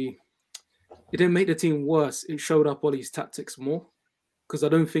necessarily. It didn't make the team worse. It showed up Oli's tactics more, because I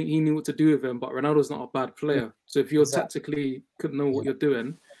don't think he knew what to do with him. But Ronaldo's not a bad player, so if you're tactically couldn't know what you're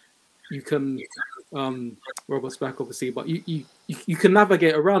doing, you can. Robert's back, obviously, but you can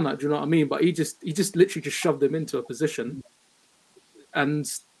navigate around that. Do you know what I mean? But he just literally just shoved him into a position, and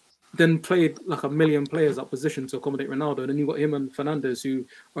then played like a million players that position to accommodate Ronaldo. And then you got him and Fernandes, who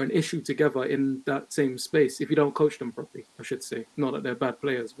are an issue together in that same space. If you don't coach them properly, I should say. Not that they're bad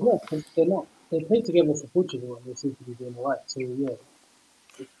players. But... Yeah, they're not. They played together for Portugal and they seem to be doing all right. So yeah,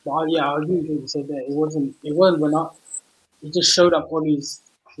 but I agree with what you said there. It wasn't Ronaldo. It just showed up Oli's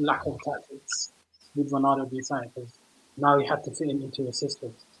lack of tactics with Ronaldo being signed, because now he had to fit him into a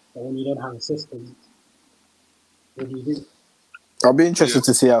system. But when you don't have a system, what do you do? I'll be interested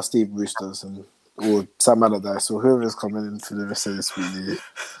to see how Steve Bruce does, or Sam Allardyce, or whoever's coming in for the rest of this week.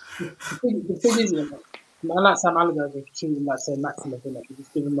 The thing is, I like Sam Allardyce, if you treat him like, say, Maximum, like, you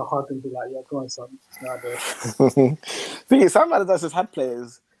just give him a hug and be like, yeah, go on, son. Thing is, Sam Allardyce has had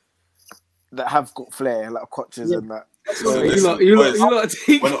players that have got flair, like coaches and that. So you lot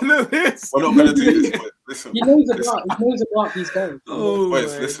taking this. We're not going to do this. But listen, he knows about these guys.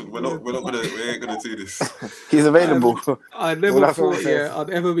 Listen, we ain't going to do this. He's available. I never thought I'd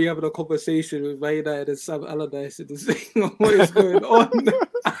ever be having a conversation with Man United and Sam Allardyce and saying what is going on.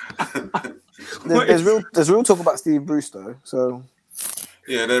 There's real talk about Steve Bruce though. So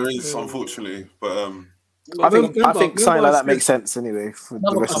yeah, there is, unfortunately, but I think something like that makes sense anyway for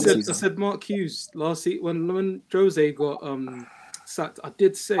the rest of the season. I said Mark Hughes last season when Jose got sacked. I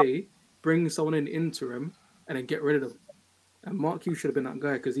did say bring someone in interim and then get rid of them. And Mark Hughes should have been that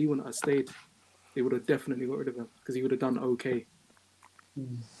guy, because he wouldn't have stayed. They would have definitely got rid of him, because he would have done okay.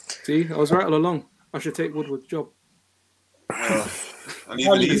 See, I was right all along. I should take Woodward's job. And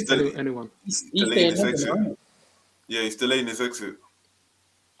even he's delaying anyone. He's delaying his exit. Yeah, he's delaying his exit.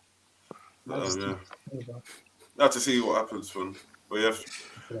 Yeah. I have to see what happens, man. But you have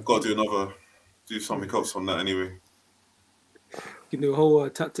got to do something else on that anyway. You can do a whole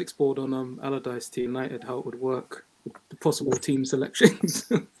tactics board on Allardyce to United, how it would work, the possible team selections.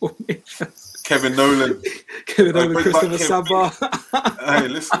 Kevin Nolan, Christopher Saba. Hey,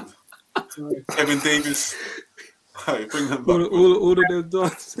 listen, Kevin Davis. Hey, bring them back. All of them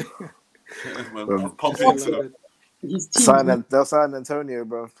dons. Man, pump into them. They'll sign Antonio,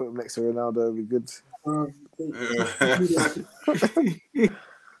 bro. Put him next to Ronaldo. It'll be good.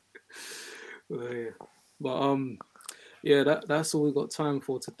 But that's all we got time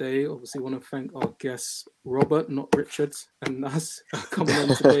for today. Obviously, want to thank our guests, Robert, not Richard, and us coming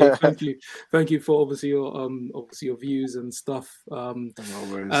on today. Thank you for obviously your views and stuff.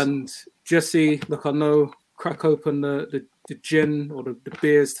 And Jesse, look, I know, crack open the gin or the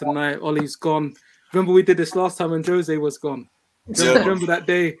beers tonight. Ollie's gone. Remember we did this last time when Jose was gone. Remember that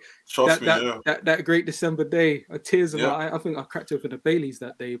day? That great December day. Tears of I think I cracked open the Baileys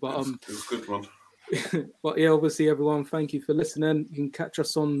that day. But it was a good one. But yeah, obviously everyone, thank you for listening. You can catch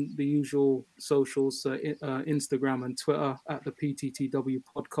us on the usual socials, Instagram and Twitter at the PTTW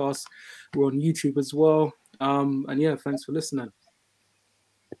podcast. We're on YouTube as well. And yeah, thanks for listening.